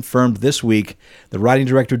Goldstein confirmed this week the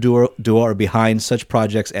writing-director duo are behind such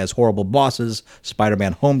projects as Horrible Bosses,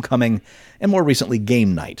 Spider-Man Homecoming, and more recently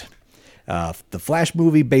Game Night. The Flash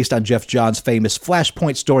movie, based on Jeff Johns' famous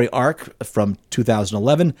Flashpoint story arc from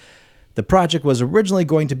 2011, the project was originally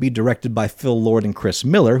going to be directed by Phil Lord and Chris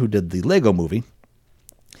Miller, who did the Lego movie.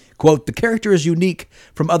 Quote, the character is unique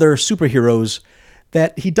from other superheroes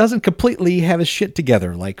that he doesn't completely have his shit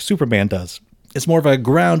together like Superman does. It's more of a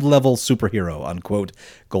ground-level superhero, unquote,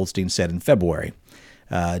 Goldstein said in February.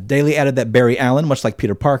 Daley added that Barry Allen, much like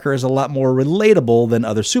Peter Parker, is a lot more relatable than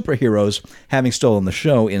other superheroes, having stolen the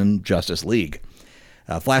show in Justice League.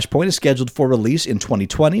 Flashpoint is scheduled for release in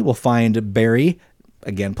 2020. We'll find Barry,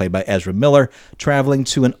 again played by Ezra Miller, traveling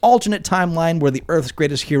to an alternate timeline where the Earth's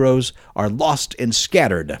greatest heroes are lost and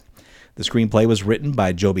scattered. The screenplay was written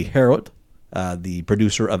by Joby Harold, the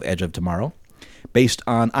producer of Edge of Tomorrow. Based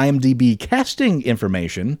on IMDb casting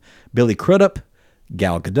information, Billy Crudup,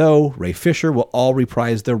 Gal Gadot, Ray Fisher will all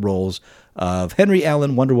reprise their roles of Henry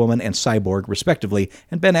Allen, Wonder Woman, and Cyborg, respectively,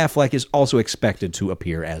 and Ben Affleck is also expected to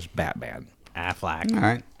appear as Batman. Affleck. All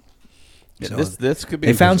right. So This could be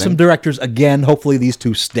They found some interesting. directors again. Hopefully these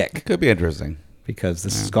two stick, Could be interesting. because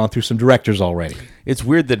this has gone through some directors already. It's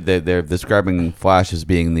weird that they're describing Flash as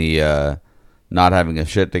being the not having a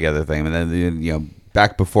shit together thing. And then,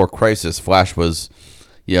 back before Crisis, Flash was,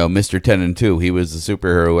 Mr. 10 and 2. He was the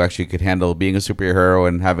superhero who actually could handle being a superhero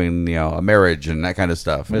and having, a marriage and that kind of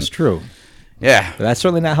stuff. That's And, true. yeah. But that's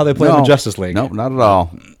certainly not how they play in the Justice League. No, not at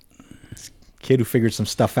all. Kid who figured some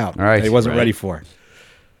stuff out All right. that he wasn't Right. ready for.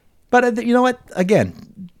 But you know what? Again,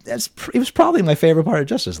 it was probably my favorite part of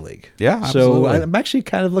Justice League. Yeah, So absolutely. I'm actually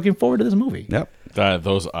kind of looking forward to this movie. Yep.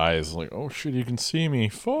 Those eyes, like, oh shit, you can see me.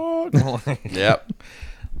 Fuck. Yep.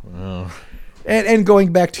 And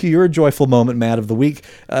going back to your joyful moment, Matt, of the week,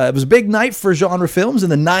 it was a big night for genre films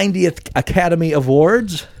in the 90th Academy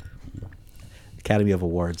Awards. Academy of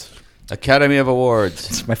Awards. Academy of Awards.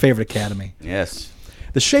 It's my favorite Academy. Yes.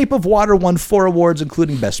 The Shape of Water won 4 awards,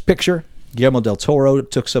 including Best Picture. Guillermo del Toro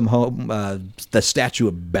took some home, the statue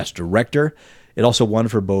of Best Director. It also won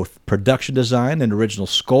for both production design and original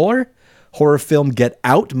score. Horror film Get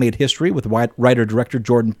Out made history with writer-director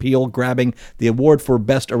Jordan Peele grabbing the award for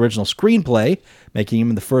Best Original Screenplay, making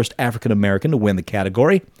him the first African-American to win the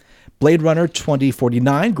category. Blade Runner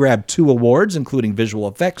 2049 grabbed 2 awards, including visual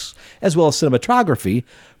effects, as well as cinematography,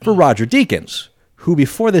 for Roger Deakins, who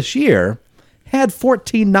before this year had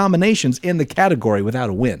 14 nominations in the category without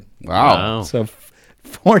a win. Wow. So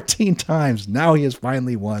 14 times. Now he has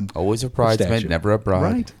finally won. Always a the bridesmaid, statue. never a bride.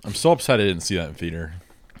 Right. I'm so upset I didn't see that in theater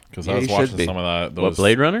because Yeah, I was you should watching be. some of that. Those, What,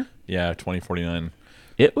 Blade Runner? Yeah, 2049.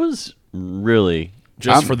 It was really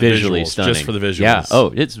Just for the visually visuals. stunning. Just for the visuals. Yeah.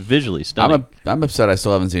 Oh, it's visually stunning. I'm upset I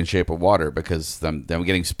still haven't seen Shape of Water because I'm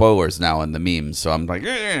getting spoilers now in the memes. So I'm like,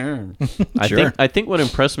 I think what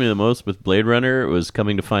impressed me the most with Blade Runner was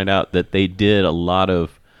coming to find out that they did a lot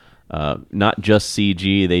of not just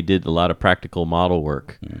CG, they did a lot of practical model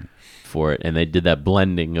work for it, and they did that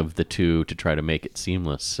blending of the two to try to make it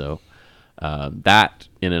seamless. So that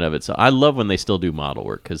in and of itself, I love when they still do model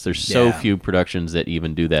work because there's so Yeah. few productions that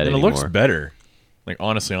even do that And it anymore. looks better. Like,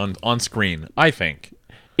 honestly, on screen, I think.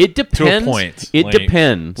 It depends. To a point. It Like,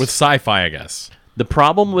 depends. With sci-fi, I guess. The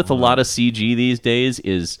problem with a lot of CG these days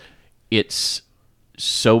is it's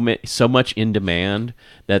so much in demand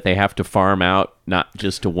that they have to farm out not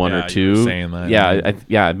just to one Yeah, or you two. were saying that.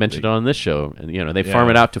 I mentioned it on this show. And, they farm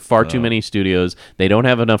Yeah. it out to far too many studios. They don't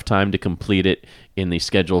have enough time to complete it in the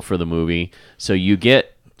schedule for the movie. So you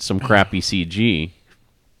get some crappy CG.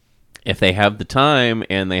 If they have the time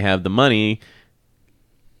and they have the money,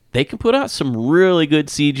 they can put out some really good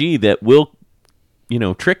CG that will,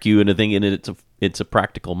 trick you into thinking it's a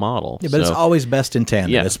practical model. Yeah, but it's So- always best in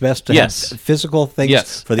tandem. Yeah. It's best to Yes. have physical things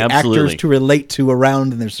Yes, for the absolutely. actors to relate to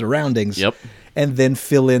around in their surroundings. Yep. And then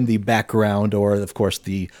fill in the background or, of course,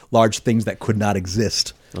 the large things that could not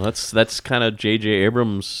exist. Well, that's kind of J.J.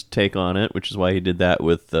 Abrams' take on it, which is why he did that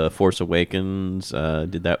with Force Awakens,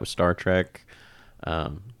 did that with Star Trek.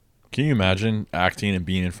 Can you imagine acting and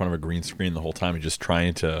being in front of a green screen the whole time and just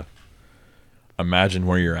trying to imagine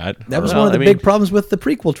where you're at? That was Well, one of the I big mean- problems with the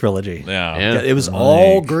prequel trilogy. Yeah. Yeah. It was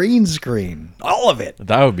all green screen. All of it.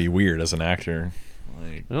 That would be weird as an actor.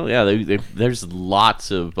 Like, Well, yeah, there's lots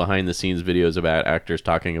of behind-the-scenes videos about actors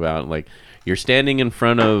talking about, like, you're standing in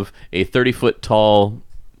front of a 30-foot tall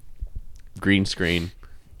green screen,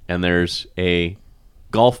 and there's a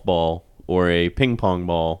golf ball or a ping pong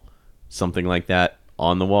ball, something like that,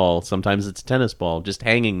 on the wall. Sometimes it's a tennis ball just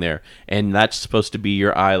hanging there, and that's supposed to be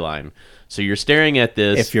your eye line. So you're staring at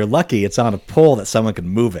this. If you're lucky, it's on a pole that someone can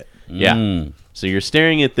move it. Yeah. So you're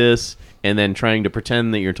staring at this and then trying to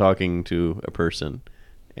pretend that you're talking to a person,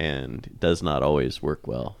 and it does not always work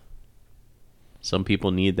well. Some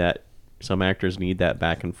people need that. Some actors need that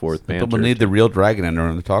back and forth banter. people need the real dragon in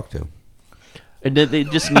order to talk to. And they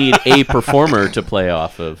just need a performer to play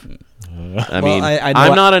off of. I mean, I know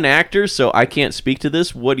I'm not an actor, so I can't speak to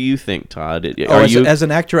this. What do you think, Todd? Are as, you? as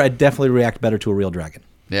an actor, I'd definitely react better to a real dragon.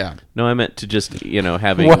 Yeah. No, I meant to just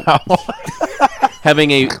having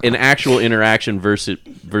having an actual interaction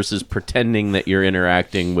versus pretending that you're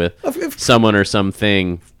interacting with someone or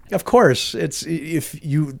something. Of course, it's if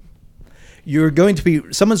you're going to be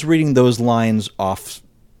someone's reading those lines off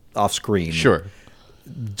screen. Sure.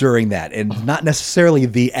 During that, and not necessarily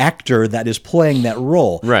the actor that is playing that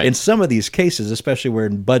role. Right. In some of these cases, especially where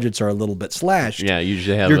budgets are a little bit slashed, Yeah, you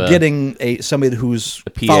usually have you're getting somebody who's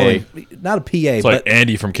PA. following, not a PA, it's like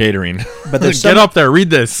Andy from catering. But there's Get some- up there, read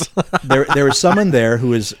this. there is someone there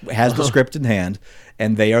who has the script in hand,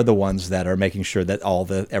 and they are the ones that are making sure that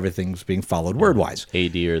everything's being followed word wise.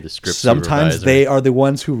 AD or the script Sometimes supervisor. they are the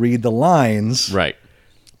ones who read the lines. Right.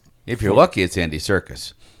 If you're lucky, it's Andy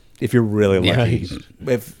Serkis. If you're really lucky,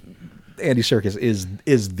 Yeah. if Andy Serkis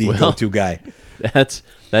is the go-to guy, That's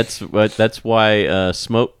why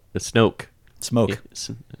Snoke Smoke.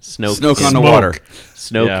 Snoke on the water.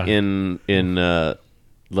 Snoke Yeah. in The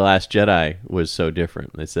Last Jedi was so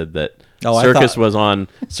different. They said that Oh, I Circus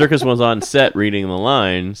thought- was on set reading the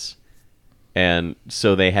lines, and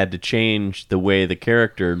so they had to change the way the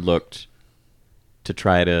character looked to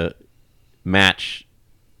try to match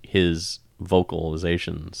his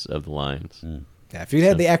vocalizations of the lines. Yeah, if you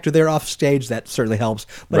had the actor there off stage, that certainly helps.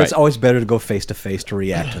 But it's Right. always better to go face to face to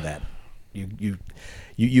react to that.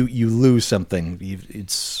 You lose something.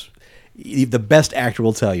 It's the best actor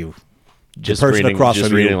will tell you. Just the person reading, across just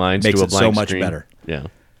from reading you lines makes to a it blank so much screen. better. Yeah.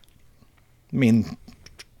 I mean,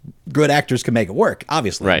 good actors can make it work,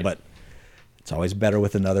 obviously, Right. but it's always better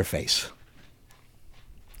with another face.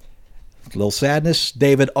 A little sadness.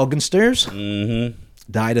 David Augensters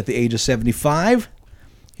died at the age of 75.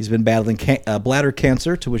 He's been battling bladder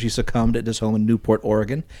cancer, to which he succumbed at his home in Newport,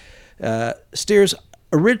 Oregon. Steers'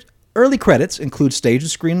 early credits include stage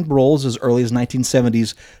and screen roles as early as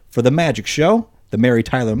 1970s for The Magic Show, The Mary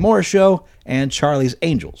Tyler Moore Show, and Charlie's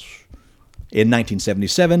Angels. In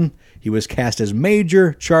 1977, he was cast as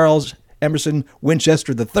Major Charles Emerson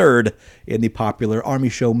Winchester III in the popular Army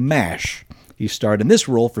show MASH. He starred in this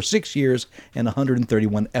role for 6 years and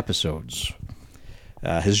 131 episodes.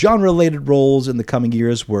 His genre-related roles in the coming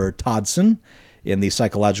years were Toddson in the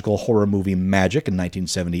psychological horror movie Magic in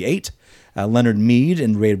 1978, Leonard Mead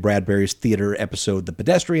in Ray Bradbury's theater episode The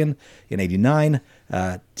Pedestrian in 1989,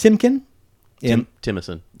 Timken in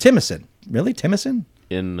Timothy. Timison Really? Timison?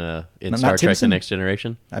 in not Star Trek: The Timson? Next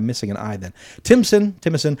Generation. I'm missing an I then. Timson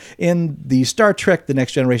in the Star Trek The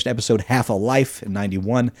Next Generation episode Half a Life in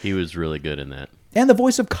 91. He was really good in that. And the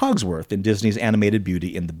voice of Cogsworth in Disney's animated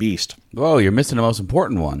Beauty and the Beast. Whoa, you're missing the most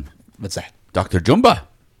important one. What's that? Dr. Jumba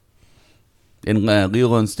in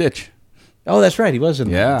Lilo and Stitch. Oh, that's right. He was in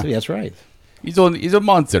Yeah. that. That's right. He's a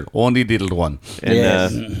monster, only little one. And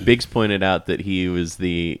Yes. Biggs pointed out that he was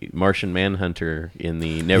the Martian Manhunter in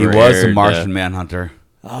the He never was aired, a Martian Manhunter.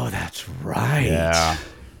 Oh, that's right. Yeah,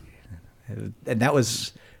 And that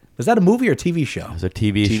was that a movie or TV show? it was a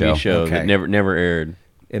TV, TV show Okay. that never aired.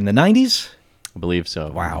 In the 90s? I believe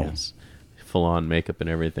so. Wow. Yes. Full on makeup and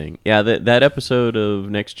everything. Yeah, that episode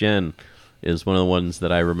of Next Gen is one of the ones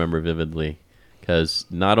that I remember vividly because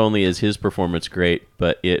not only is his performance great,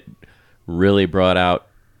 but it really brought out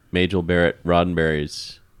Majel Barrett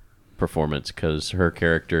Roddenberry's performance because her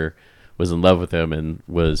character was in love with him and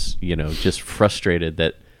was, just frustrated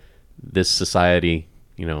that this society,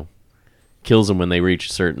 kills them when they reach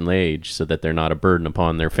a certain age so that they're not a burden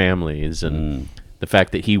upon their families. And the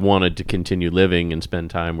fact that he wanted to continue living and spend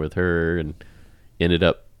time with her and ended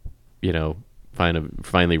up,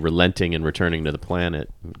 finally relenting and returning to the planet,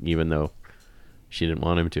 even though she didn't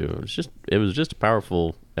want him to. It was just a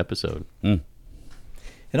powerful episode.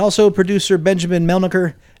 And also, producer Benjamin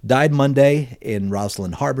Melniker died Monday in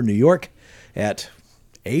Roslyn Harbor, New York, at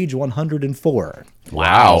age 104.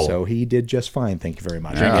 Wow. So he did just fine. Thank you very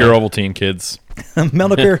much. Drink your Ovaltine, kids.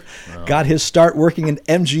 Melniker got his start working in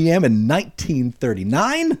MGM in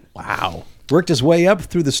 1939. Wow. Worked his way up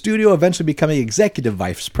through the studio, eventually becoming executive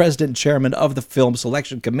vice president and chairman of the film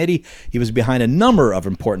selection committee. He was behind a number of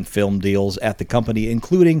important film deals at the company,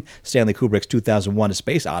 including Stanley Kubrick's 2001: A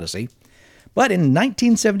Space Odyssey. But in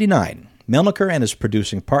 1979, Melniker and his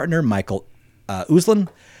producing partner, Michael Uslan,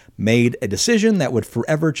 made a decision that would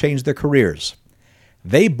forever change their careers.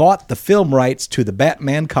 They bought the film rights to the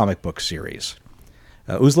Batman comic book series.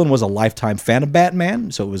 Uslan was a lifetime fan of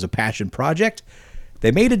Batman, so it was a passion project.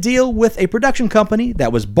 They made a deal with a production company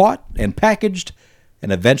that was bought and packaged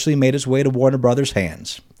and eventually made its way to Warner Brothers'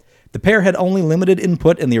 hands. The pair had only limited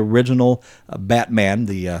input in the original Batman,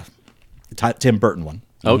 the Tim Burton one,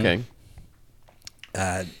 Okay.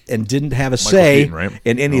 and didn't have a say Keaton, right?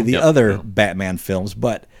 in any of the other Batman films,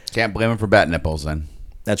 but Can't blame him for bat nipples then.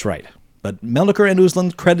 that's right. But Melniker and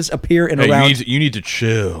Uslan credits appear in Hey, around... you need to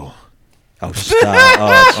chill. Oh, stop.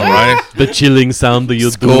 Oh, All right. The chilling sound of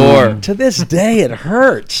your Score. to this day, it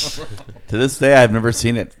hurts. To this day, I've never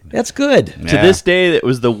seen it. That's good. To this day, it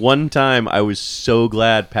was the one time I was so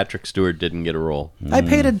glad Patrick Stewart didn't get a role. I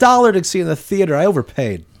paid $1 to see it in the theater. I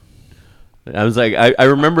overpaid. I was like, I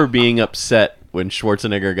remember being upset when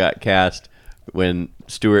Schwarzenegger got cast when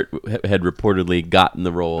Stewart had reportedly gotten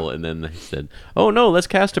the role, and then they said, "Oh no, let's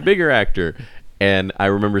cast a bigger actor." And I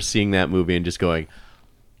remember seeing that movie and just going,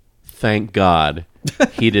 "Thank God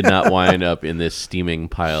he did not wind up in this steaming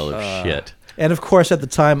pile of shit." And of course, at the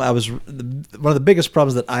time, one of the biggest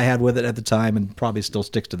problems that I had with it at the time, and probably still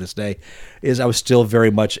sticks to this day, is I was still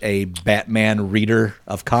very much a Batman reader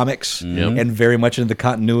of comics and very much into the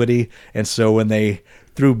continuity. And so when they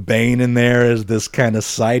threw Bane in there as this kind of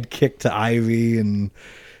sidekick to Ivy, and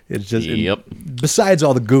it's just besides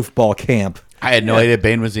all the goofball camp, I had no idea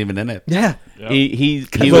Bane was even in it. yeah. He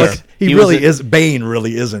Well, was he was really a- is. Bane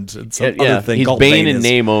really isn't. It's some other thing he's called Bane in is.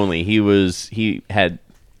 name only. He had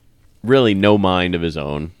really no mind of his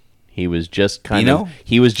own. He was just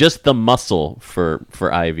he was just the muscle for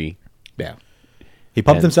Ivy. Yeah. He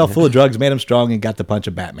pumped himself full of drugs, made him strong, and got to punch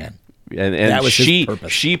a Batman. And That was his she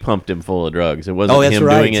purpose. pumped him full of drugs. It wasn't that's him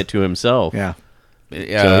right. doing it to himself. Yeah.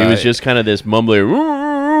 Yeah, So he was just kind of this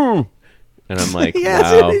mumbler. And I'm like,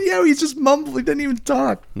 wow. Yeah, he's just mumbling. He didn't even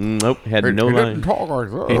talk. Nope, had no He line. didn't talk like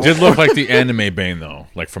that. He did look like the anime Bane though,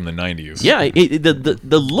 like from the 90s. Yeah,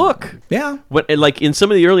 the look. Yeah. What, like in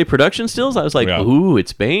some of the early production stills, I was like, Yeah. "Ooh,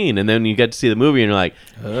 it's Bane," and then you get to see the movie, and you're like,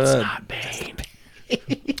 "It's not Bane."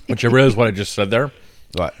 Which I realized what I just said there.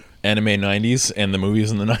 What? Anime 90s and the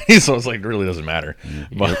movies in the 90s. So I was like, it really doesn't matter.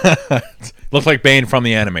 But looked like Bane from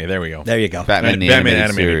the anime. There we go. There you go. Batman, the Batman animated,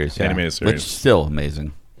 animated- series. yeah. animated series. Which is still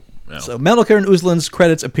amazing. So Melniker and Uslan's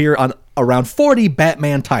credits appear on around 40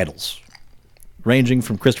 Batman titles, ranging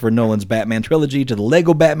from Christopher Nolan's Batman trilogy to the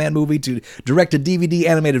Lego Batman movie to direct-to-DVD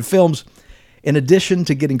animated films. In addition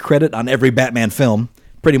to getting credit on every Batman film,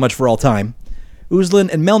 pretty much for all time, Uslan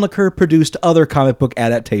and Melniker produced other comic book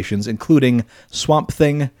adaptations, including Swamp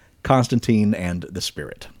Thing, Constantine, and The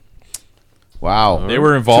Spirit. Wow. They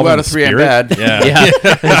were involved 2 out in of the 3 ain't Spirit? bad. Yeah. Yeah,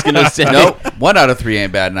 I was gonna say. Nope. 1 out of 3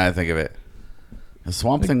 ain't bad now I think of it. The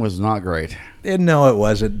Swamp Thing was not great. No, it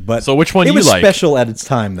wasn't. But So which one it you was like? special at its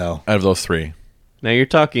time, though. Out of those three. Now you're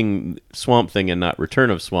talking Swamp Thing and not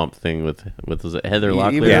Return of Swamp Thing with was it Heather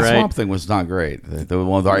Locklear, Even the right? Swamp Thing was not great. The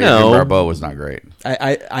one with Adrian No. Barbeau was not great.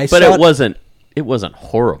 I But saw it wasn't. It wasn't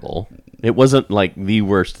horrible. It wasn't like the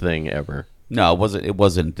worst thing ever. No, it wasn't. It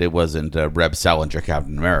wasn't Reb Salinger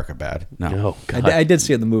Captain America bad. No. Oh God. I did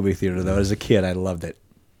see it in the movie theater, though. As a kid, I loved it.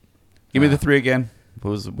 Give me the three again.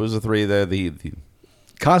 What was the three there? The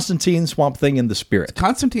Constantine, Swamp Thing, and The Spirit.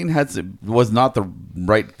 Constantine was not the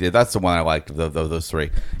right. That's the one I liked. Those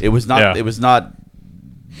three. It was not. Yeah. It was not.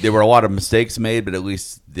 There were a lot of mistakes made, but at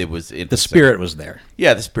least it was. The Spirit was there.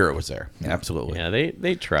 Yeah, the spirit was there. Absolutely. Yeah,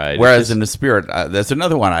 they tried. Whereas It's just- in the spirit, there's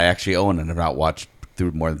another one I actually own and have not watched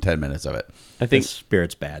through more than 10 minutes of it. I The think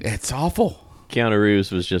Spirit's bad. It's awful. Keanu Reeves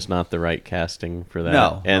was just not the right casting for that.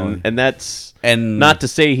 No. and that's And- not to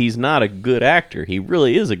say he's not a good actor. He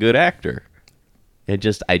really is a good actor. It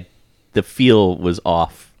just the feel was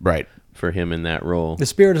off Right. for him in that role. The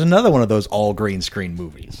Spirit is another one of those all green screen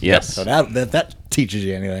movies. Yes. So that teaches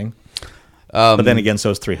you anything. But then again,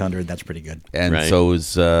 so is 300. That's pretty good. And Right. so is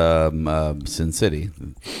Sin City,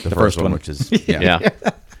 the first one, which is Yeah.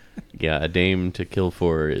 Yeah, A Dame to Kill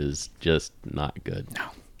For is just not good.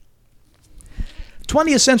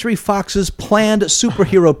 20th Century Fox's planned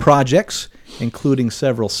superhero projects, including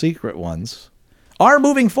several secret ones, are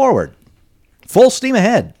moving forward. Full steam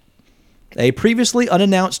ahead. A previously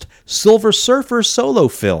unannounced Silver Surfer solo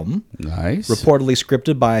film, Nice. reportedly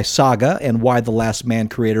scripted by Saga and Why the Last Man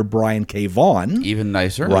creator Brian K. Vaughan, Even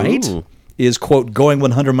nicer. right, Ooh. is, quote, going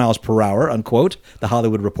 100 miles per hour, unquote, The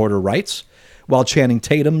Hollywood Reporter writes, while Channing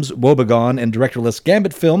Tatum's Woebegone and directorless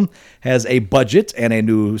Gambit film has a budget and a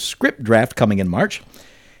new script draft coming in March.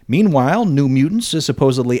 Meanwhile, New Mutants is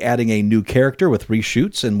supposedly adding a new character with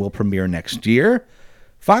reshoots and will premiere next year.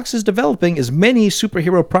 Fox is developing as many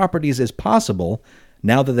superhero properties as possible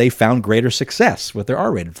now that they've found greater success with their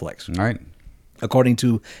R-rated flicks. All right. According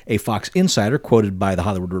to a Fox insider quoted by The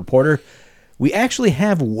Hollywood Reporter, we actually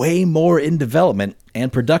have way more in development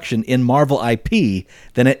and production in Marvel IP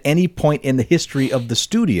than at any point in the history of the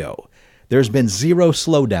studio. There's been zero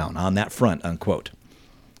slowdown on that front, unquote.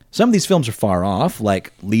 Some of these films are far off,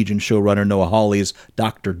 like Legion showrunner Noah Hawley's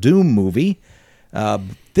Doctor Doom movie.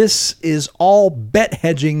 This is all bet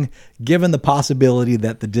hedging, given the possibility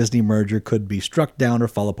that the Disney merger could be struck down or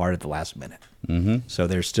fall apart at the last minute. Mm-hmm. So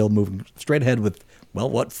they're still moving straight ahead with, well,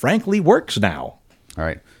 what frankly works now. All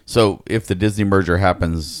right. So if the Disney merger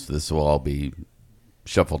happens, this will all be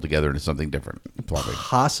shuffled together into something different. Probably.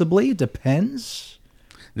 Possibly, depends.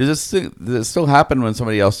 Does it still happen when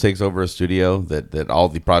somebody else takes over a studio that all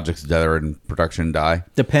the projects that are in production die?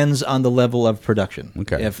 Depends on the level of production.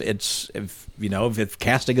 Okay. If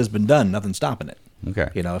casting has been done, nothing's stopping it. Okay.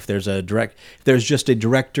 If there's just a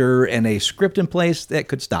director and a script in place, that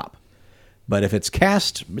could stop. But if it's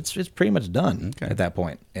cast, it's pretty much done at that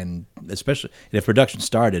point. And especially if production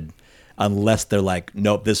started, unless they're like,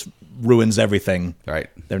 nope, this ruins everything. Right.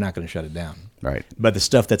 They're not going to shut it down. Right. But the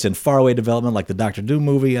stuff that's in faraway development, like the Doctor Doom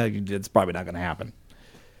movie, it's probably not going to happen.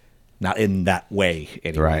 Not in that way,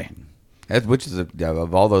 anyway. Right. Which is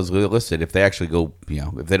of all those listed, if they actually go,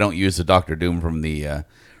 if they don't use the Doctor Doom from the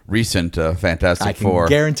recent Fantastic I can Four,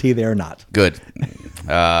 guarantee they're not. good.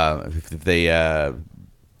 If they,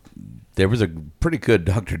 there was a pretty good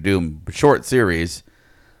Doctor Doom short series.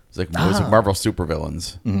 It was like Marvel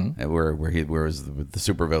Supervillains, where was the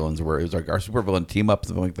supervillains, where it was like our supervillain team up,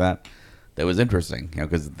 something like that. That was interesting,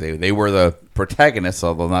 because they were the protagonists,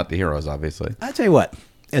 although not the heroes, obviously. I tell you what,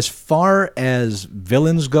 as far as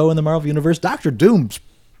villains go in the Marvel Universe, Doctor Doom's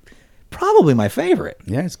probably my favorite.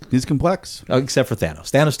 Yeah, he's complex. Oh, except for Thanos.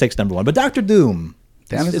 Thanos takes number one. But Doctor Doom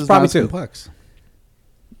Thanos is is probably not as two. complex.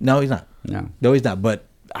 No, he's not. No. He's not. But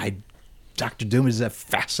Doctor Doom is a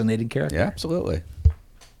fascinating character. Yeah, absolutely.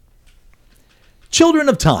 Children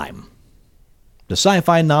of Time, the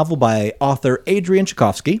sci-fi novel by author Adrian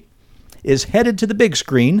Tchaikovsky, is headed to the big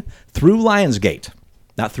screen through Lionsgate.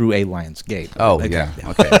 Not through a Lionsgate. Oh, Okay. yeah.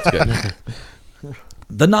 Okay, that's good.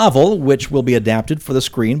 The novel, which will be adapted for the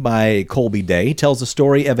screen by Colby Day, tells the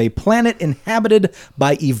story of a planet inhabited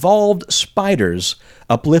by evolved spiders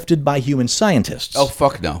uplifted by human scientists. Oh,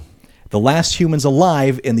 fuck no. The last humans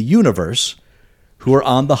alive in the universe who are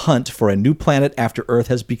on the hunt for a new planet after Earth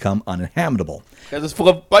has become uninhabitable. Because it's full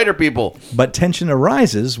of spider people. But tension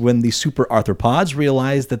arises when the super arthropods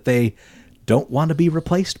realize that they don't want to be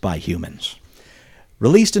replaced by humans.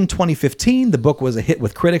 Released in 2015, the book was a hit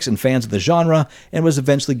with critics and fans of the genre and was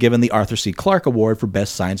eventually given the Arthur C. Clarke Award for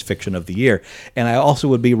Best Science Fiction of the Year. And I also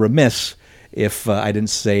would be remiss if I didn't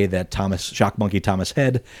say that Shock Monkey Thomas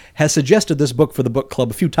Head has suggested this book for the book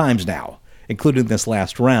club a few times now, including this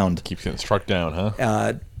last round. Keeps getting struck down,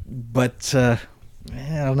 huh? But I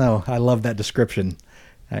don't know. I love that description.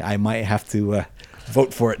 I might have to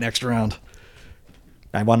vote for it next round.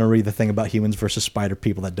 I want to read the thing about humans versus spider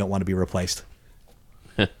people that don't want to be replaced.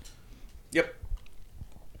 Yep.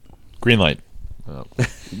 Green light.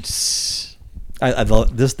 I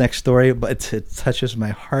love this next story, but it touches my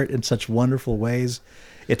heart in such wonderful ways.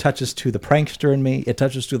 It touches to the prankster in me. It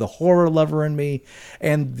touches to the horror lover in me,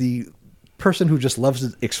 and the person who just loves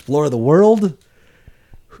to explore the world.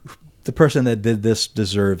 The person that did this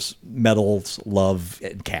deserves medals, love,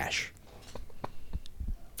 and cash.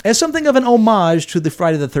 As something of an homage to the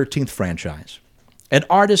Friday the 13th franchise, an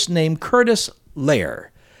artist named Curtis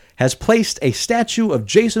Lair has placed a statue of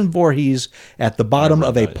Jason Voorhees at the bottom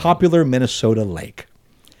of a popular Minnesota lake.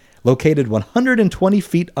 Located 120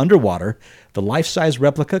 feet underwater, the life-size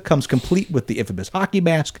replica comes complete with the infamous hockey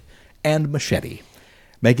mask and machete.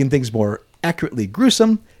 Making things more accurately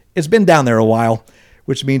gruesome, it's been down there a while,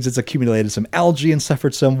 which means it's accumulated some algae and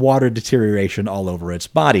suffered some water deterioration all over its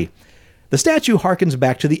body. The statue harkens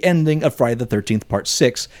back to the ending of Friday the 13th Part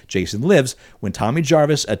 6, Jason Lives, when Tommy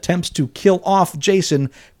Jarvis attempts to kill off Jason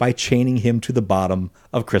by chaining him to the bottom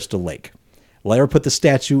of Crystal Lake. Lair put the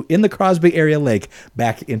statue in the Crosby area lake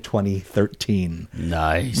back in 2013.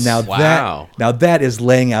 Nice. Now that is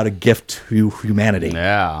laying out a gift to humanity.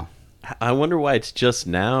 Yeah. I wonder why it's just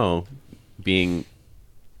now making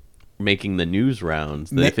the news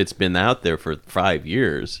rounds. That if it's been out there for 5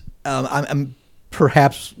 years. I'm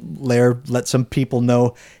perhaps Lair let some people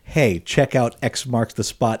know, hey, check out X marks the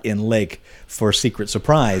spot in lake for secret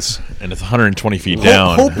surprise. And it's 120 feet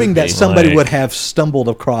down. Hoping that somebody would have stumbled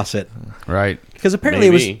across it. Right. Because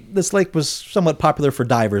apparently this lake was somewhat popular for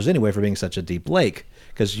divers anyway for being such a deep lake.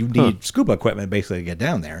 Because you need scuba equipment basically to get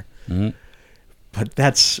down there. Mm-hmm. But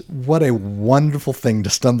what a wonderful thing to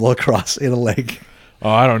stumble across in a lake. Oh,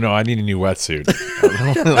 I don't know. I need a new wetsuit.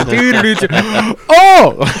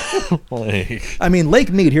 I mean, Lake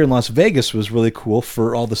Mead here in Las Vegas was really cool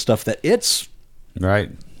for all the stuff that it's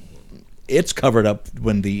covered up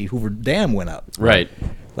when the Hoover Dam went up. Right.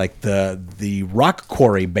 Like the rock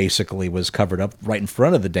quarry basically was covered up right in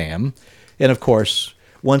front of the dam. And of course,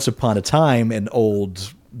 once upon a time, an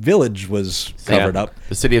old village was covered up.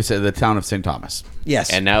 The town of St. Thomas.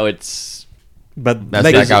 Yes. And now it's That's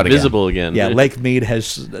Lake back out again. visible again. Yeah, Lake Mead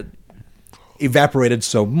has evaporated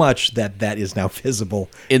so much that is now visible.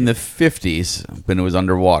 In the 50s, when it was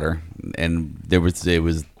underwater, and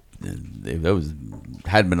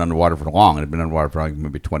hadn't been underwater for long. It had been underwater for like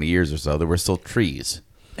maybe 20 years or so. There were still trees.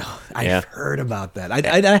 I've heard about that.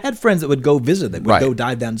 I had friends that would go visit, that would go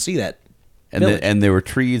dive down and see that. And there were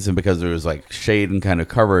trees, and because there was like shade and kind of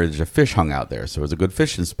coverage, a fish hung out there, so it was a good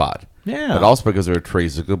fishing spot. Yeah. But also because there were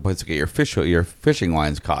trees, it's a good place to get your fishing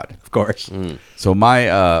lines caught. Of course. So my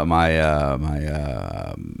outlaw,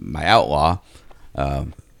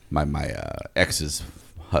 my ex's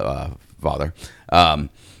father.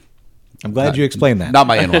 I'm glad you explained that. Not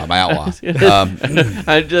my in-law, my outlaw.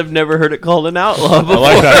 I've never heard it called an outlaw before.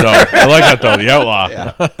 I like that though. The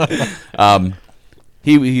outlaw.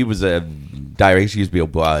 He was a diver. He used to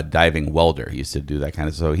be a diving welder. He used to do that kind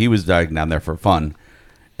of. So he was diving down there for fun,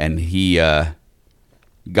 and he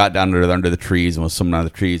got down under the trees and was swimming under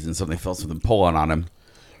the trees, and something felt something pulling on him,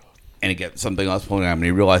 and he got something else pulling on him, and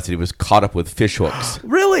he realized that he was caught up with fish hooks.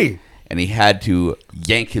 Really? And he had to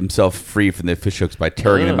yank himself free from the fish hooks by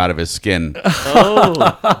tearing them out of his skin.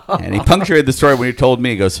 And he punctuated the story when he told me.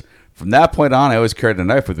 He goes, "From that point on, I always carried a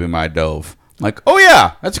knife with me when I dove." I'm like, oh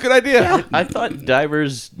yeah, that's a good idea. Yeah, I thought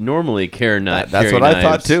divers normally carry knives. That's what I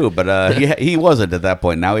thought too, but he wasn't at that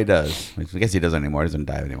point. Now he does. I guess he doesn't anymore. He doesn't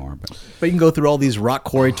dive anymore. But you can go through all these rock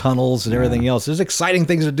quarry tunnels and everything else. There's exciting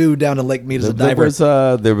things to do down to Lake Mead as a diver.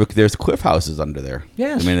 There's cliff houses under there.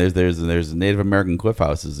 Yes. I mean, there's Native American cliff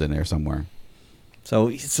houses in there somewhere. So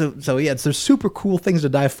yeah, there's super cool things to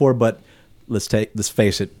dive for, but let's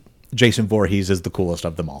face it, Jason Voorhees is the coolest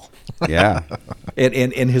of them all. Yeah.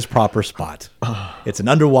 in his proper spot. It's an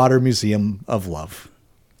underwater museum of love.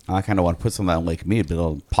 I kind of want to put something on Lake Mead, but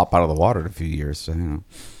it'll pop out of the water in a few years. So,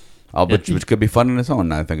 which could be fun in its own,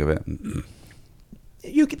 now I think of it.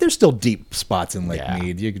 There's still deep spots in Lake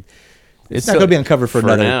Mead. It's not still, going to be uncovered for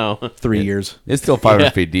another now. 3 years. It's still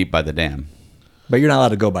 500 feet deep by the dam. But you're not allowed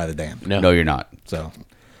to go by the dam. No, you're not. So,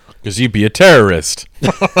 because you'd be a terrorist. Were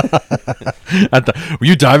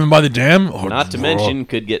you diving by the dam? Not to mention,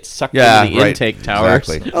 could get sucked into the intake towers.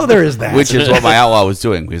 Exactly. oh, there is that. Which is what my outlaw was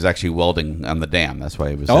doing. He was actually welding on the dam. That's why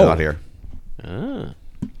he was out here.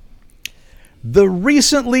 The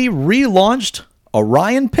recently relaunched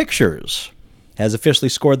Orion Pictures has officially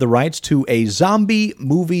scored the rights to a zombie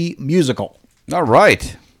movie musical. All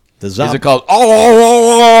right. The Is zombie. it called?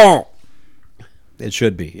 Oh. It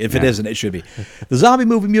should be. If it isn't, it should be. The zombie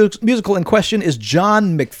movie musical in question is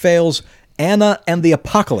John McPhail's Anna and the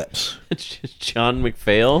Apocalypse. John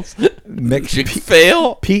McPhail's?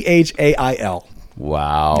 McPhail? P-H-A-I-L.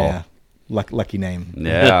 Wow. Yeah. Lucky name.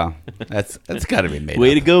 Yeah. That's got to be made Way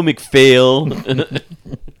up. to go, McPhail.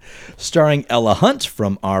 Starring Ella Hunt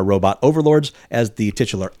from our Robot Overlords as the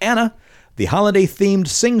titular Anna, the holiday-themed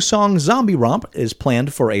sing-song zombie romp is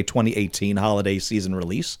planned for a 2018 holiday season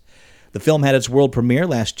release. The film had its world premiere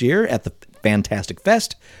last year at the Fantastic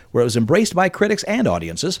Fest, where it was embraced by critics and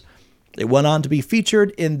audiences. It went on to be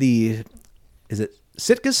featured in the, is it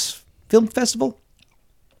Sitges Film Festival?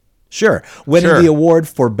 Sure. Winning Sure. the award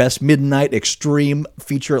for Best Midnight Extreme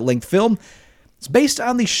Feature-Length Film. It's based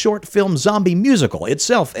on the short film Zombie Musical,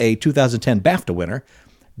 itself a 2010 BAFTA winner.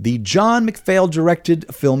 The John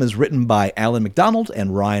McPhail-directed film is written by Alan McDonald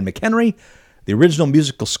and Ryan McHenry. The original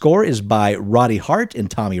musical score is by Roddy Hart and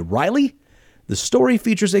Tommy Riley. The story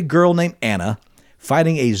features a girl named Anna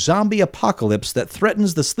fighting a zombie apocalypse that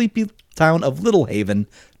threatens the sleepy town of Little Haven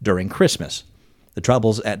during Christmas. The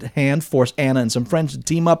troubles at hand force Anna and some friends to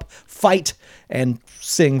team up, fight, and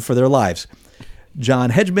sing for their lives. John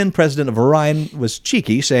Hedgeman, president of Orion, was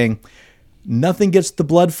cheeky, saying, "Nothing gets the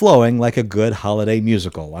blood flowing like a good holiday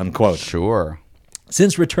musical," unquote. Sure.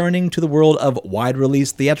 Since returning to the world of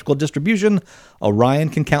wide-release theatrical distribution, Orion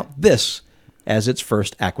can count this as its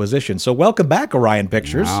first acquisition. So welcome back, Orion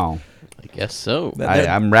Pictures. Wow. I guess so.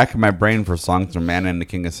 I'm racking my brain for songs from Anna and the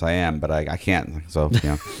King of Siam, but I can't. So,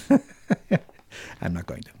 yeah. I'm not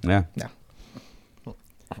going to. Yeah. No.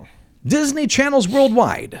 Disney Channels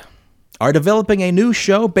worldwide are developing a new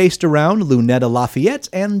show based around Lunetta Lafayette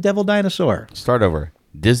and Devil Dinosaur. Start over.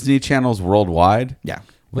 Disney Channels worldwide? Yeah.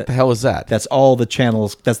 What the hell is that? That's all the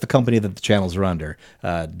channels. That's the company that the channels are under.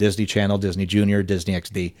 Disney Channel, Disney Junior, Disney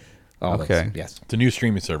XD. All Okay. those. Yes. It's a new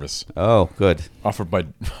streaming service Oh, good. offered by.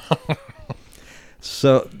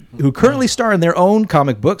 So, who currently star in their own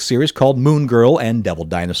comic book series called Moon Girl and Devil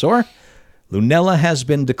Dinosaur. Lunella has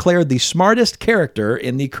been declared the smartest character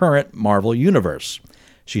in the current Marvel Universe.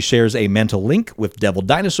 She shares a mental link with Devil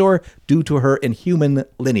Dinosaur due to her inhuman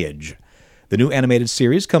lineage. The new animated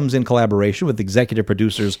series comes in collaboration with executive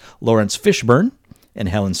producers Lawrence Fishburne and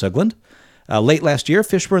Helen Sugland. Late last year,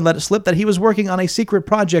 Fishburne let it slip that he was working on a secret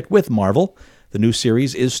project with Marvel. The new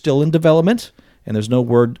series is still in development, and there's no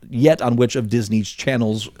word yet on which of Disney's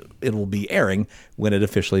channels it will be airing when it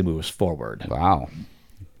officially moves forward. Wow.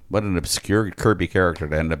 What an obscure Kirby character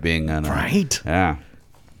to end up being on. Right? Yeah.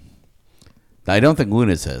 I don't think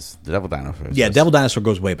Luna says. The Devil Dinosaur says. Yeah, Devil Dinosaur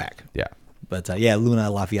goes way back. Yeah. But yeah,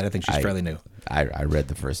 Luna Lafayette, I think she's fairly new. I read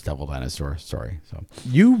the first Devil Dinosaur story, so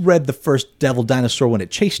You read the first Devil Dinosaur when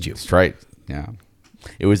it chased you. that's right. Yeah.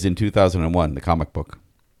 It was in 2001, the comic book.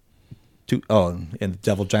 And the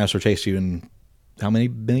Devil Dinosaur chased you in how many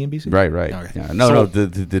billion BC? Right. Okay. Yeah. No.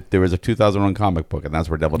 There was a 2001 comic book, and that's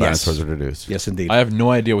where Devil Yes. Dinosaurs were introduced. Yes, indeed. I have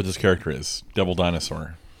no idea what this character is. Devil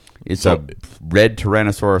Dinosaur. It's a red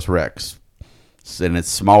Tyrannosaurus Rex, and it's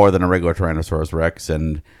smaller than a regular Tyrannosaurus Rex,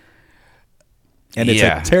 and it's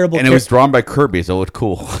a terrible And it was drawn by Kirby, so it looked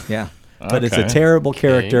cool. Yeah. But it's a Okay. terrible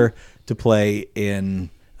character to play in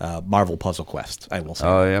Marvel Puzzle Quest, I will say.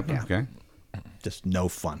 Oh, yeah. Okay. Just no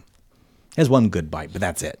fun. Has one good bite, but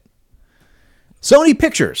that's it. Sony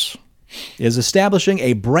Pictures is establishing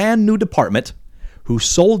a brand new department whose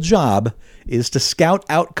sole job is to scout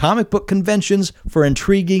out comic book conventions for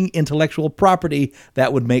intriguing intellectual property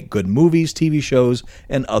that would make good movies, TV shows,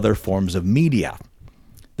 and other forms of media.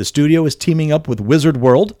 The studio is teaming up with Wizard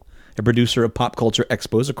World, a producer of pop culture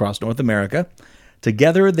expos across North America.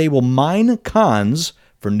 Together, they will mine cons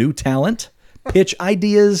for new talent, pitch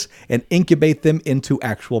ideas, and incubate them into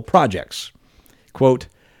actual projects. Quote,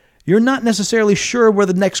 "You're not necessarily sure where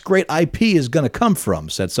the next great IP is going to come from,"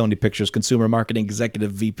 said Sony Pictures Consumer Marketing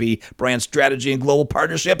Executive VP, Brand Strategy and Global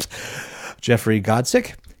Partnerships, Jeffrey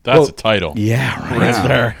Godsick. That's Quote, a title. Yeah, right. Yeah.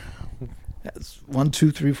 There. 1,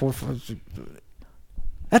 2, 3, 4, 5, 6.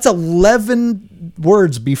 That's 11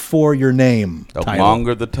 words before your name. The title.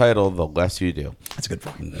 longer the title, the less you do. That's a good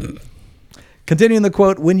point. Continuing the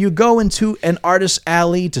quote, "When you go into an artist's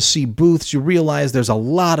alley to see booths, you realize there's a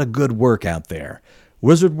lot of good work out there.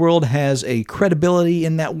 Wizard World has a credibility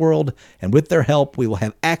in that world, and with their help, we will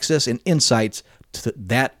have access and insights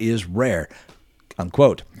that is rare."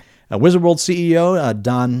 Unquote. Wizard World CEO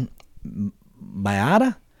Don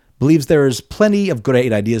Maeda believes there is plenty of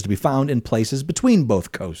great ideas to be found in places between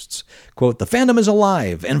both coasts. Quote, the fandom is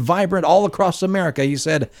alive and vibrant all across America, he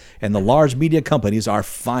said, and the large media companies are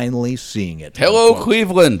finally seeing it. Hello, unquote.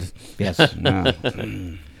 Cleveland. Yes.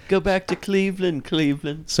 Go back to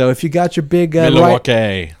Cleveland. So if you got your big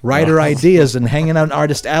Milwaukee. writer ideas and hanging out in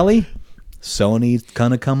Artist Alley, Sony's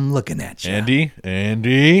gonna come looking at you.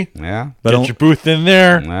 Andy, Yeah. But get on- your booth in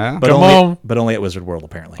there. Yeah. But Come only, on. but only at Wizard World,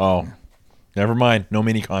 apparently. Oh, never mind. No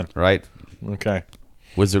minicon. Right. Okay.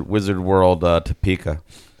 Wizard World Topeka.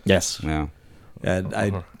 Yes. Yeah. And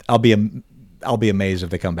I'll be amazed if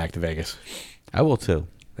they come back to Vegas. I will too.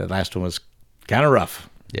 That last one was kind of rough.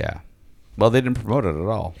 Yeah. Well, they didn't promote it at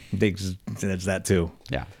all. It's that too.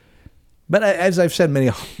 Yeah. But as I've said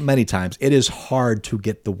many times, it is hard to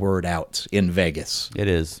get the word out in Vegas It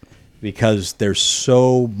is. because there's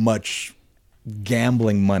so much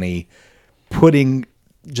gambling money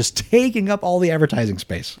just taking up all the advertising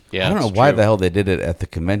space. Yeah, I don't know it's why true. the hell they did it at the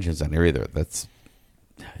convention center either. That's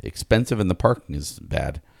expensive and the parking is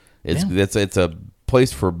bad. It's a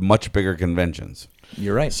place for much bigger conventions.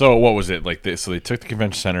 You're right. So what was it like? So they took the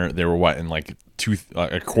convention center. They were what in like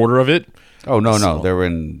a quarter of it. Oh no, they were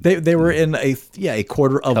in. They were in a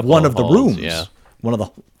quarter of Couple one of of the halls, rooms. yeah. One of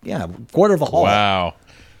the quarter of a hall. Wow.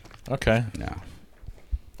 Okay. Yeah.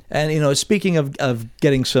 And speaking of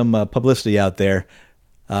getting some publicity out there,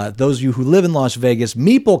 those of you who live in Las Vegas,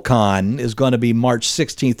 MeepleCon is going to be March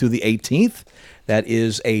 16th through the 18th. That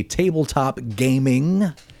is a tabletop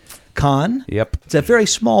gaming con. Yep. It's a very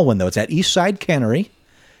small one though. It's at Eastside Cannery,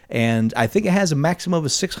 and I think it has a maximum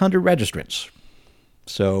of 600 registrants.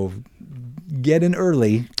 So get in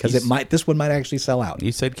early because this one might actually sell out.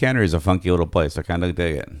 Eastside Cannery is a funky little place. I kind of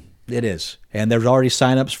dig it. It is. And there's already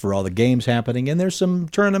signups for all the games happening, and there's some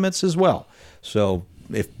tournaments as well. So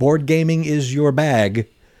if board gaming is your bag,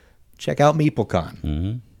 check out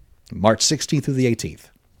MeepleCon. March 16th through the 18th.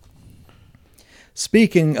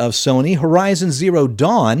 Speaking of Sony, Horizon Zero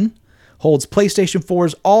Dawn holds PlayStation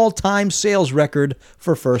 4's all-time sales record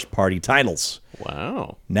for first-party titles.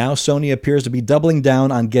 Wow. Now Sony appears to be doubling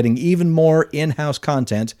down on getting even more in-house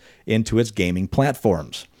content into its gaming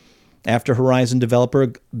platforms. After Horizon developer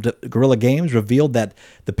Guerrilla Games revealed that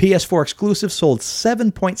the PS4 exclusive sold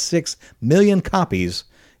 7.6 million copies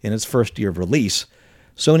in its first year of release,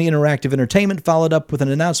 Sony Interactive Entertainment followed up with an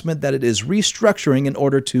announcement that it is restructuring in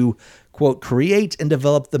order to, quote, create and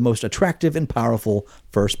develop the most attractive and powerful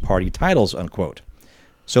first-party titles, unquote.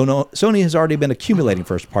 Sony has already been accumulating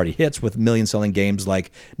first-party hits with million-selling games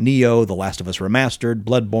like Neo, The Last of Us Remastered,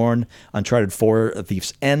 Bloodborne, Uncharted 4, A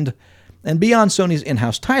Thief's End. And beyond Sony's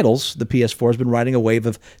in-house titles, the PS4 has been riding a wave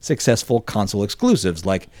of successful console exclusives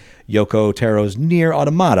like Yoko Taro's Nier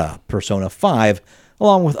Automata, Persona 5,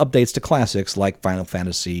 along with updates to classics like Final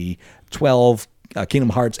Fantasy XII, Kingdom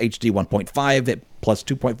Hearts HD 1.5 plus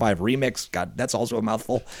 2.5 Remix. God, that's also a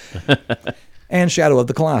mouthful. And Shadow of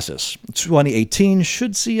the Colossus. 2018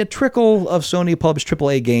 should see a trickle of Sony-published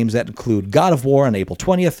AAA games that include God of War on April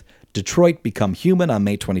 20th, Detroit Become Human on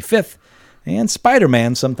May 25th, and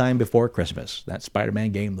Spider-Man sometime before Christmas. That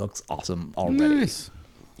Spider-Man game looks awesome already. Nice.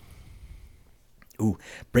 Ooh,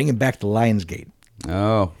 bringing back the Lionsgate.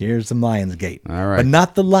 Oh. Here's the Lionsgate. All right. But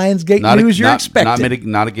not the Lionsgate news you're expecting.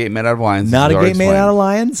 Not a gate made out of lions. Not as a already gate made explained. out of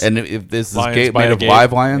lions? And if this is a Lions gate by made a of gate.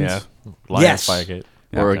 live lions? Yeah. Lions Yes. by a gate.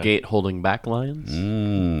 Or Okay. a gate holding back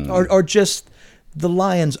lions. Or just the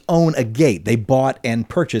lions own a gate. They bought and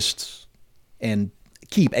purchased and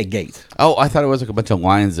keep a gate. Oh, I thought it was like a bunch of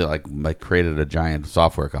lions that like created a giant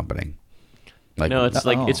software company. Like No, it's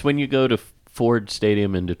like it's when you go to Ford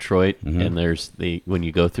Stadium in Detroit, and there's when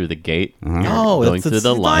you go through the gate, you're Oh, going it's through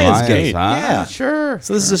the Lions Lions Gate. huh? Yeah. Sure.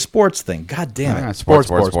 So this is a sports thing. God damn it. Sports.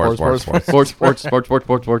 Sports.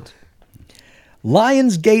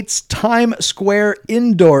 Lionsgate's Times Square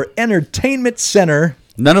Indoor Entertainment Center.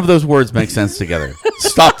 None of those words make sense together.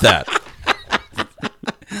 Stop that.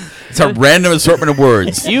 It's a random assortment of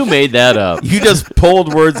words. You made that up. You just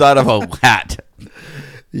pulled words out of a hat.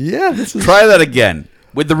 Yeah, this is Try that again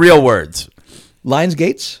with the real words.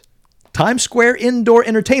 Lionsgate's Times Square Indoor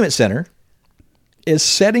Entertainment Center is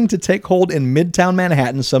setting to take hold in Midtown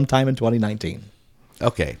Manhattan sometime in 2019.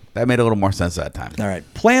 Okay, that made a little more sense that time. All right.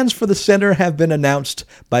 Plans for the center have been announced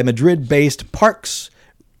by Madrid-based Parks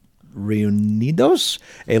Reunidos,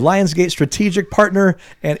 a Lionsgate strategic partner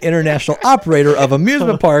and international operator of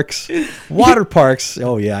amusement parks, water parks.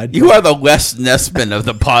 Oh, yeah. You are the Wes Nessman of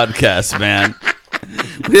the podcast, man.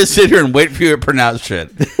 We just sit here and wait for you to pronounce shit.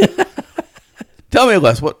 Tell me,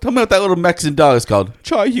 Les. Tell me what that little Mexican dog is called.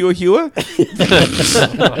 Chihuahua.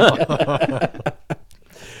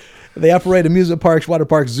 They operate amusement parks, water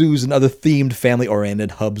parks, zoos, and other themed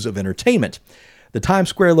family-oriented hubs of entertainment. The Times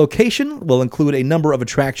Square location will include a number of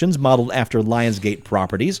attractions modeled after Lionsgate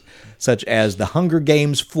properties, such as the Hunger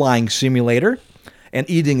Games Flying Simulator, and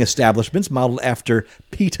eating establishments modeled after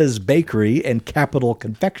Pita's Bakery and Capitol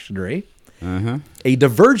Confectionery. A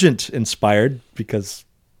Divergent-inspired, because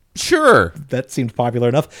Sure. that seemed popular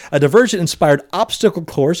enough, a Divergent-inspired obstacle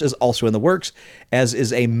course is also in the works, as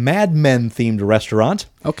is a Mad Men-themed restaurant.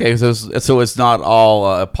 Okay, so it's not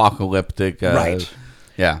all apocalyptic. Right.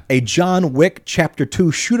 Yeah. A John Wick Chapter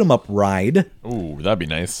 2 shoot-'em-up ride, Ooh, that'd be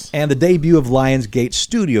nice. and the debut of Lionsgate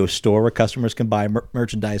Studio Store, where customers can buy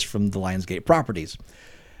merchandise from the Lionsgate properties.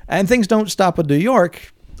 And things don't stop in New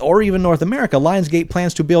York, or even North America. Lionsgate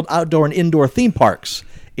plans to build outdoor and indoor theme parks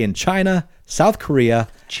in China, South Korea,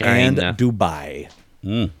 and China. Dubai.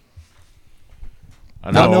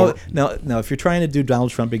 I know. No. If you're trying to do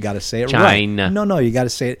Donald Trump, you got to say it China. right. No, you got to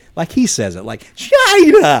say it like he says it, like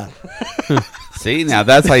China. See, now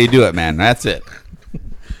that's how you do it, man. That's it.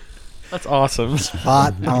 That's awesome.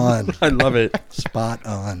 Spot on. I love it. Spot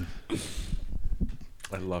on.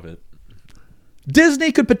 I love it.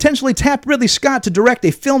 Disney could potentially tap Ridley Scott to direct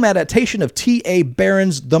a film adaptation of T.A.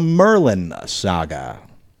 Barron's The Merlin Saga.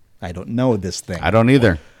 I don't know this thing. I don't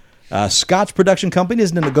either. Scott's production company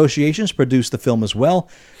is in negotiations to produce the film as well.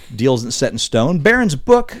 Deal isn't set in stone. Barron's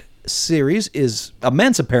book series is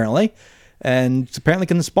immense, apparently, and apparently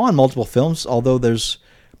can spawn multiple films, although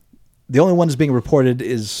the only one that's being reported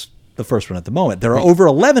is the first one at the moment. There are over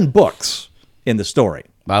 11 books in the story,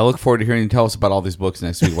 I look forward to hearing you tell us about all these books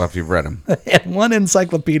next week after you've read them. and one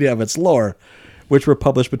encyclopedia of its lore, which were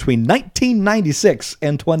published between 1996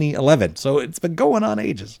 and 2011. So it's been going on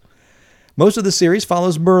ages. Most of the series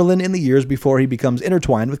follows Merlin in the years before he becomes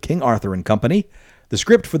intertwined with King Arthur and company. The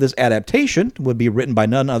script for this adaptation would be written by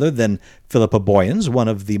none other than Philippa Boyens, one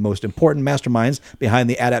of the most important masterminds behind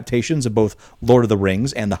the adaptations of both Lord of the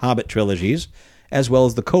Rings and the Hobbit trilogies, as well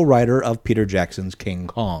as the co-writer of Peter Jackson's King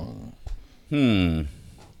Kong.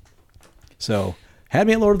 So, had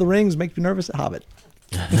me at Lord of the Rings, makes me nervous at Hobbit.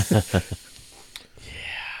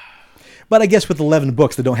 But I guess with 11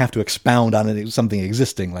 books, they don't have to expound on something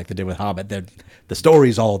existing like they did with Hobbit. The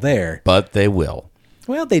story's all there. But they will.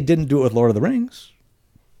 Well, they didn't do it with Lord of the Rings.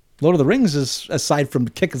 Lord of the Rings is, aside from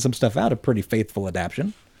kicking some stuff out, a pretty faithful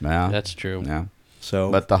adaptation. Yeah. That's true. Yeah.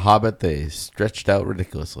 So, But The Hobbit, they stretched out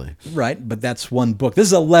ridiculously. right, but that's one book. This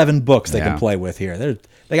is 11 books they Yeah. can play with here.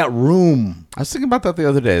 They got room. I was thinking about that the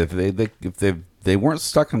other day. If they weren't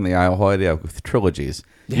stuck in the whole idea with trilogies,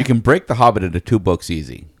 you can break The Hobbit into 2 books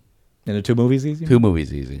easy. Into 2 movies easy? 2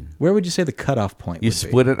 movies easy. Where would you say the cutoff point You would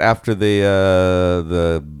split it after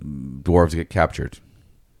the dwarves get captured.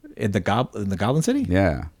 be? In the Goblin City?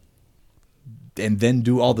 Yeah. And then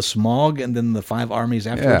do all the smog and then the 5 armies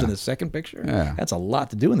afterwards Yeah. in the second picture? Yeah. That's a lot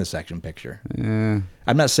to do in the second picture. Yeah.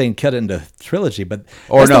 I'm not saying cut it into trilogy, but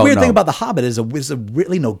Or that's the no, weird no. thing about The Hobbit is a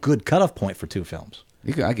really no good cutoff point for 2 films.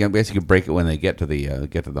 I guess you could break it when they get to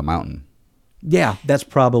the mountain. Yeah, that's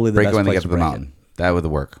probably the Break best it when they place get to to the break mountain. That would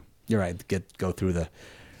work. it. You're right. Go through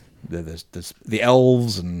the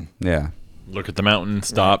elves and Yeah. Look at the mountain.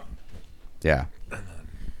 Stop. Yeah.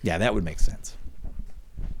 yeah, that would make sense.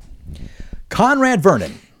 Conrad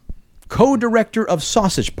Vernon, co-director of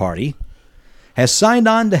Sausage Party, has signed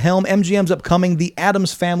on to helm MGM's upcoming The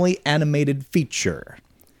Addams Family animated feature.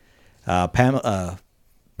 Pamela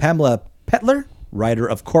Petler, writer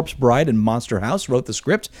of Corpse Bride and Monster House, wrote the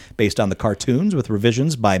script based on the cartoons with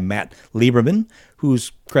revisions by Matt Lieberman,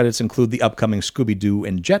 whose credits include the upcoming Scooby-Doo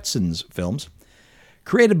and Jetsons films.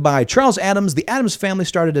 Created by Charles Addams, The Addams Family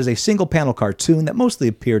started as a single-panel cartoon that mostly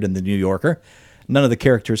appeared in The New Yorker. None of the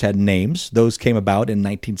characters had names. Those came about in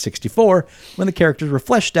 1964 when the characters were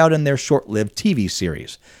fleshed out in their short-lived TV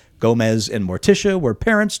series. Gomez and Morticia were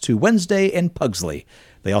parents to Wednesday and Pugsley.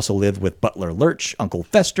 They also lived with Butler Lurch, Uncle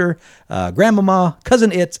Fester, Grandmama,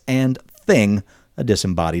 Cousin It, and Thing, a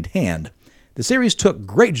disembodied hand. The series took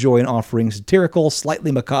great joy in offering a satirical,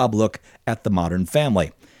 slightly macabre look at the modern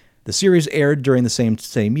family. The series aired during the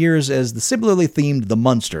same years as the similarly themed The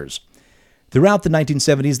Munsters. Throughout the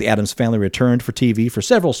 1970s, the Addams Family returned for TV for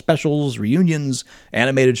several specials, reunions,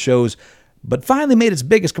 animated shows, but finally made its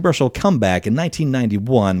biggest commercial comeback in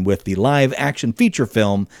 1991 with the live-action feature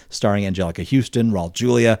film starring Angelica Houston, Raul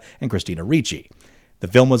Julia, and Christina Ricci. The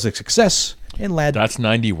film was a success and led... That's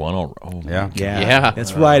 91 already. Oh, Yeah. Yeah.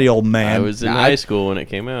 That's right, old man. I was in high school when it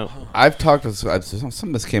came out. I've talked to some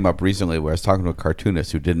of this came up recently where I was talking to a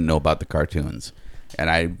cartoonist who didn't know about the cartoons. And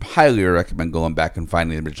I highly recommend going back and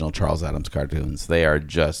finding the original Charles Addams cartoons. They are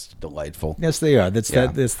just delightful. Yes, they are. That's Yeah.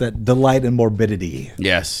 that delight and morbidity.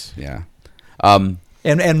 Yes, yeah.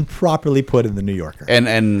 and properly put in the New Yorker.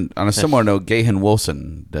 And on a similar note, Gahan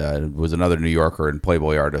Wilson was another New Yorker and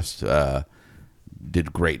Playboy artist.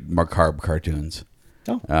 Did great macabre cartoons.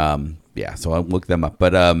 Oh. Yeah, so I'll look them up.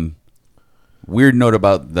 But weird note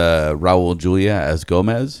about the Raul Julia as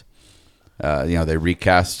Gomez. They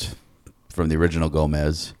recast from the original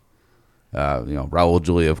Gomez. Raul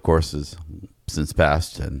Julia, of course, is since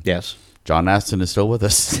passed, and Yes. John Astin is still with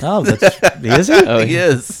us. Oh, is he? Oh, He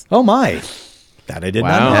is. Oh my. That I did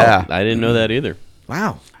not Wow. know. Yeah. I didn't know that either.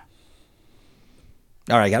 Wow.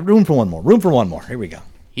 All right, got room for one more. Here we go.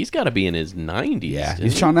 He's got to be in his 90s. Yeah, isn't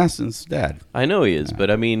he's he? Sean Astin's dad. I know he is, but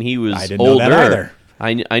I mean, he was I didn't know older. that either.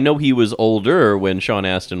 I know he was older when Sean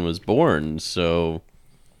Astin was born, so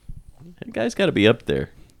that guy's got to be up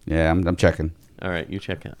there. Yeah, I'm checking. All right, you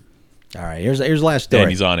check out. All right, here's the last story. Dan,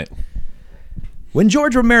 he's on it. When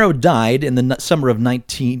George Romero died in the summer of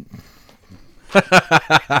 19...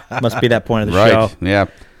 Must be that point of the Right. show. Yeah.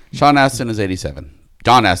 Sean Astin is 87.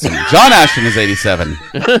 John Astin. John Astin is 87.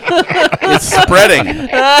 It's spreading.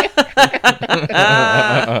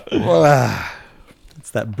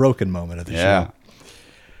 It's that broken moment of the Yeah. show.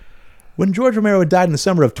 When George Romero died in the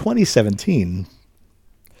summer of 2017,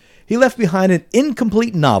 he left behind an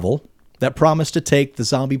incomplete novel that promised to take the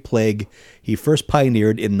zombie plague he first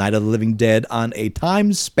pioneered in Night of the Living Dead on a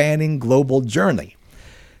time-spanning global journey.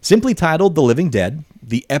 Simply titled The Living Dead,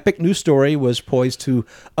 the epic new story was poised to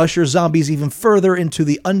usher zombies even further into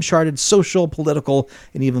the uncharted social, political,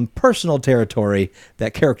 and even personal territory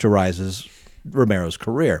that characterizes Romero's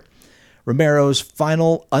career. Romero's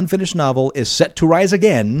final unfinished novel is set to rise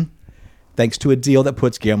again thanks to a deal that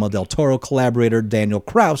puts Guillermo del Toro collaborator Daniel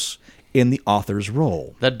Krauss in the author's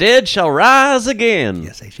role. The dead shall rise again.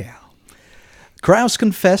 Yes, they shall. Krauss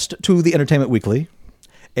confessed to the Entertainment Weekly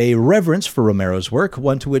a reverence for Romero's work,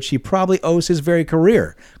 one to which he probably owes his very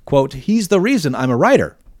career. Quote, "He's the reason I'm a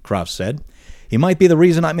writer," Krauss said. "He might be the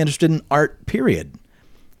reason I'm interested in art, period."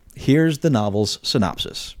 Here's the novel's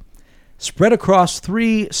synopsis. Spread across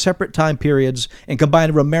 3 separate time periods and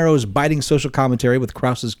combined Romero's biting social commentary with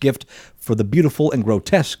Krauss's gift for the beautiful and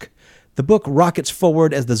grotesque, the book rockets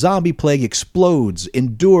forward as the zombie plague explodes,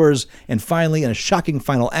 endures, and finally, in a shocking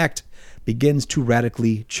final act, begins to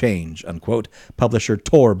radically change, unquote. Publisher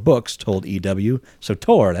Tor Books told EW. So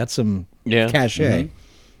Tor, that's some cachet.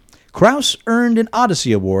 Krauss earned an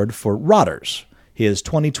Odyssey Award for Rotters, his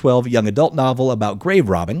 2012 young adult novel about grave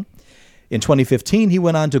robbing. In 2015, he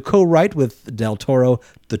went on to co-write with Del Toro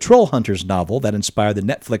the Troll Hunters novel that inspired the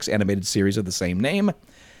Netflix animated series of the same name.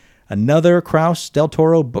 Another Krauss-Del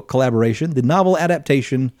Toro book collaboration, the novel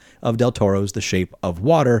adaptation of Del Toro's The Shape of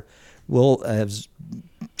Water, will have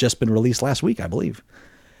just been released last week, I believe.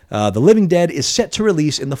 The Living Dead is set to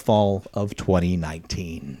release in the fall of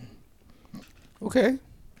 2019. Okay.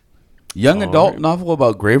 Young adult novel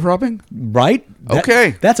about grave robbing? Right?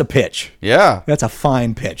 Okay. That's a pitch. Yeah. That's a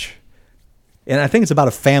fine pitch. And I think it's about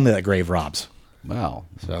a family that grave robs. Wow.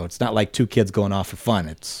 So it's not like 2 kids going off for fun.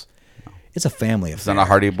 It's a family It's affair. not a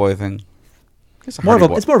Hardy Boy thing? It's It's more of a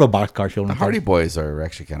boxcar children. The thing. Hardy Boys are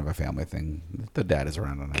actually kind of a family thing. The dad is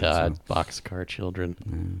around on that. God, so. boxcar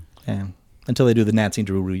children. Yeah. Until they do the Nancy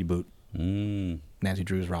Drew reboot. Nancy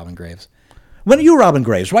Drew's Robin Graves. When are you Robin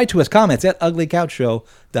Graves? Write to us, comments at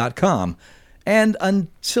uglycouchshow.com. And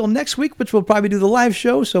until next week, which we'll probably do the live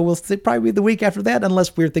show, so we'll probably be the week after that,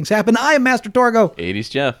 unless weird things happen. I am Master Torgo,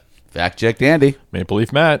 80s Jeff. Fact checked Andy. Maple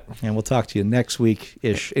Leaf Matt. and we'll talk to you next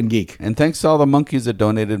week-ish in Geek. And thanks to all the monkeys that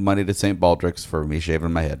donated money to St. Baldrick's for me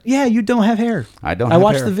shaving my head. Yeah, you don't have hair. I don't I have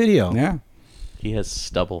watched hair. the video. Yeah. He has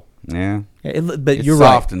stubble. Yeah. But It's you're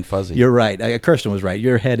soft right. and fuzzy. You're right. Kirsten was right.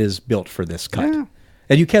 Your head is built for this cut. Yeah.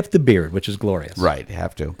 And you kept the beard, which is glorious. Right,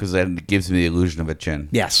 have to, because then it gives me the illusion of a chin.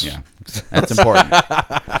 Yes. Yeah. That's important.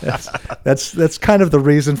 That's kind of the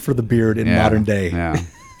reason for the beard in Yeah. modern day. Yeah.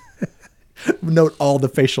 Note all the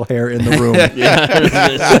facial hair in the room.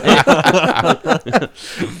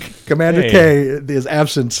 Commander K is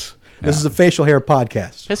absent. This is a facial hair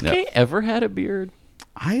podcast. Has Kay ever had a beard?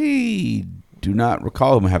 I do not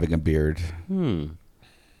recall him having a beard. I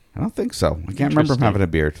don't think so. I can't remember him having a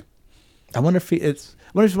beard. I wonder if he's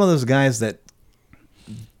one of those guys that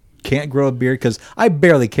can't grow a beard, because I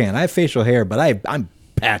barely can. I have facial hair, but I'm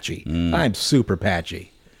patchy. I'm super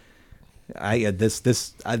patchy.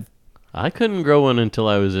 I couldn't grow one until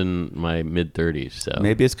I was in my mid-30s. So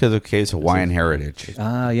Maybe it's because of Kay's Hawaiian heritage.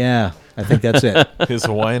 Yeah, I think that's it. His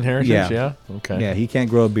Hawaiian heritage, Yeah. Okay. Yeah, he can't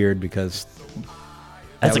grow a beard because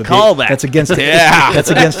that's that a would be- callback. That's against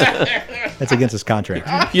that's against his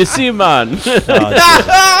contract. You see, man. Oh,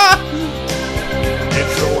 Jesus.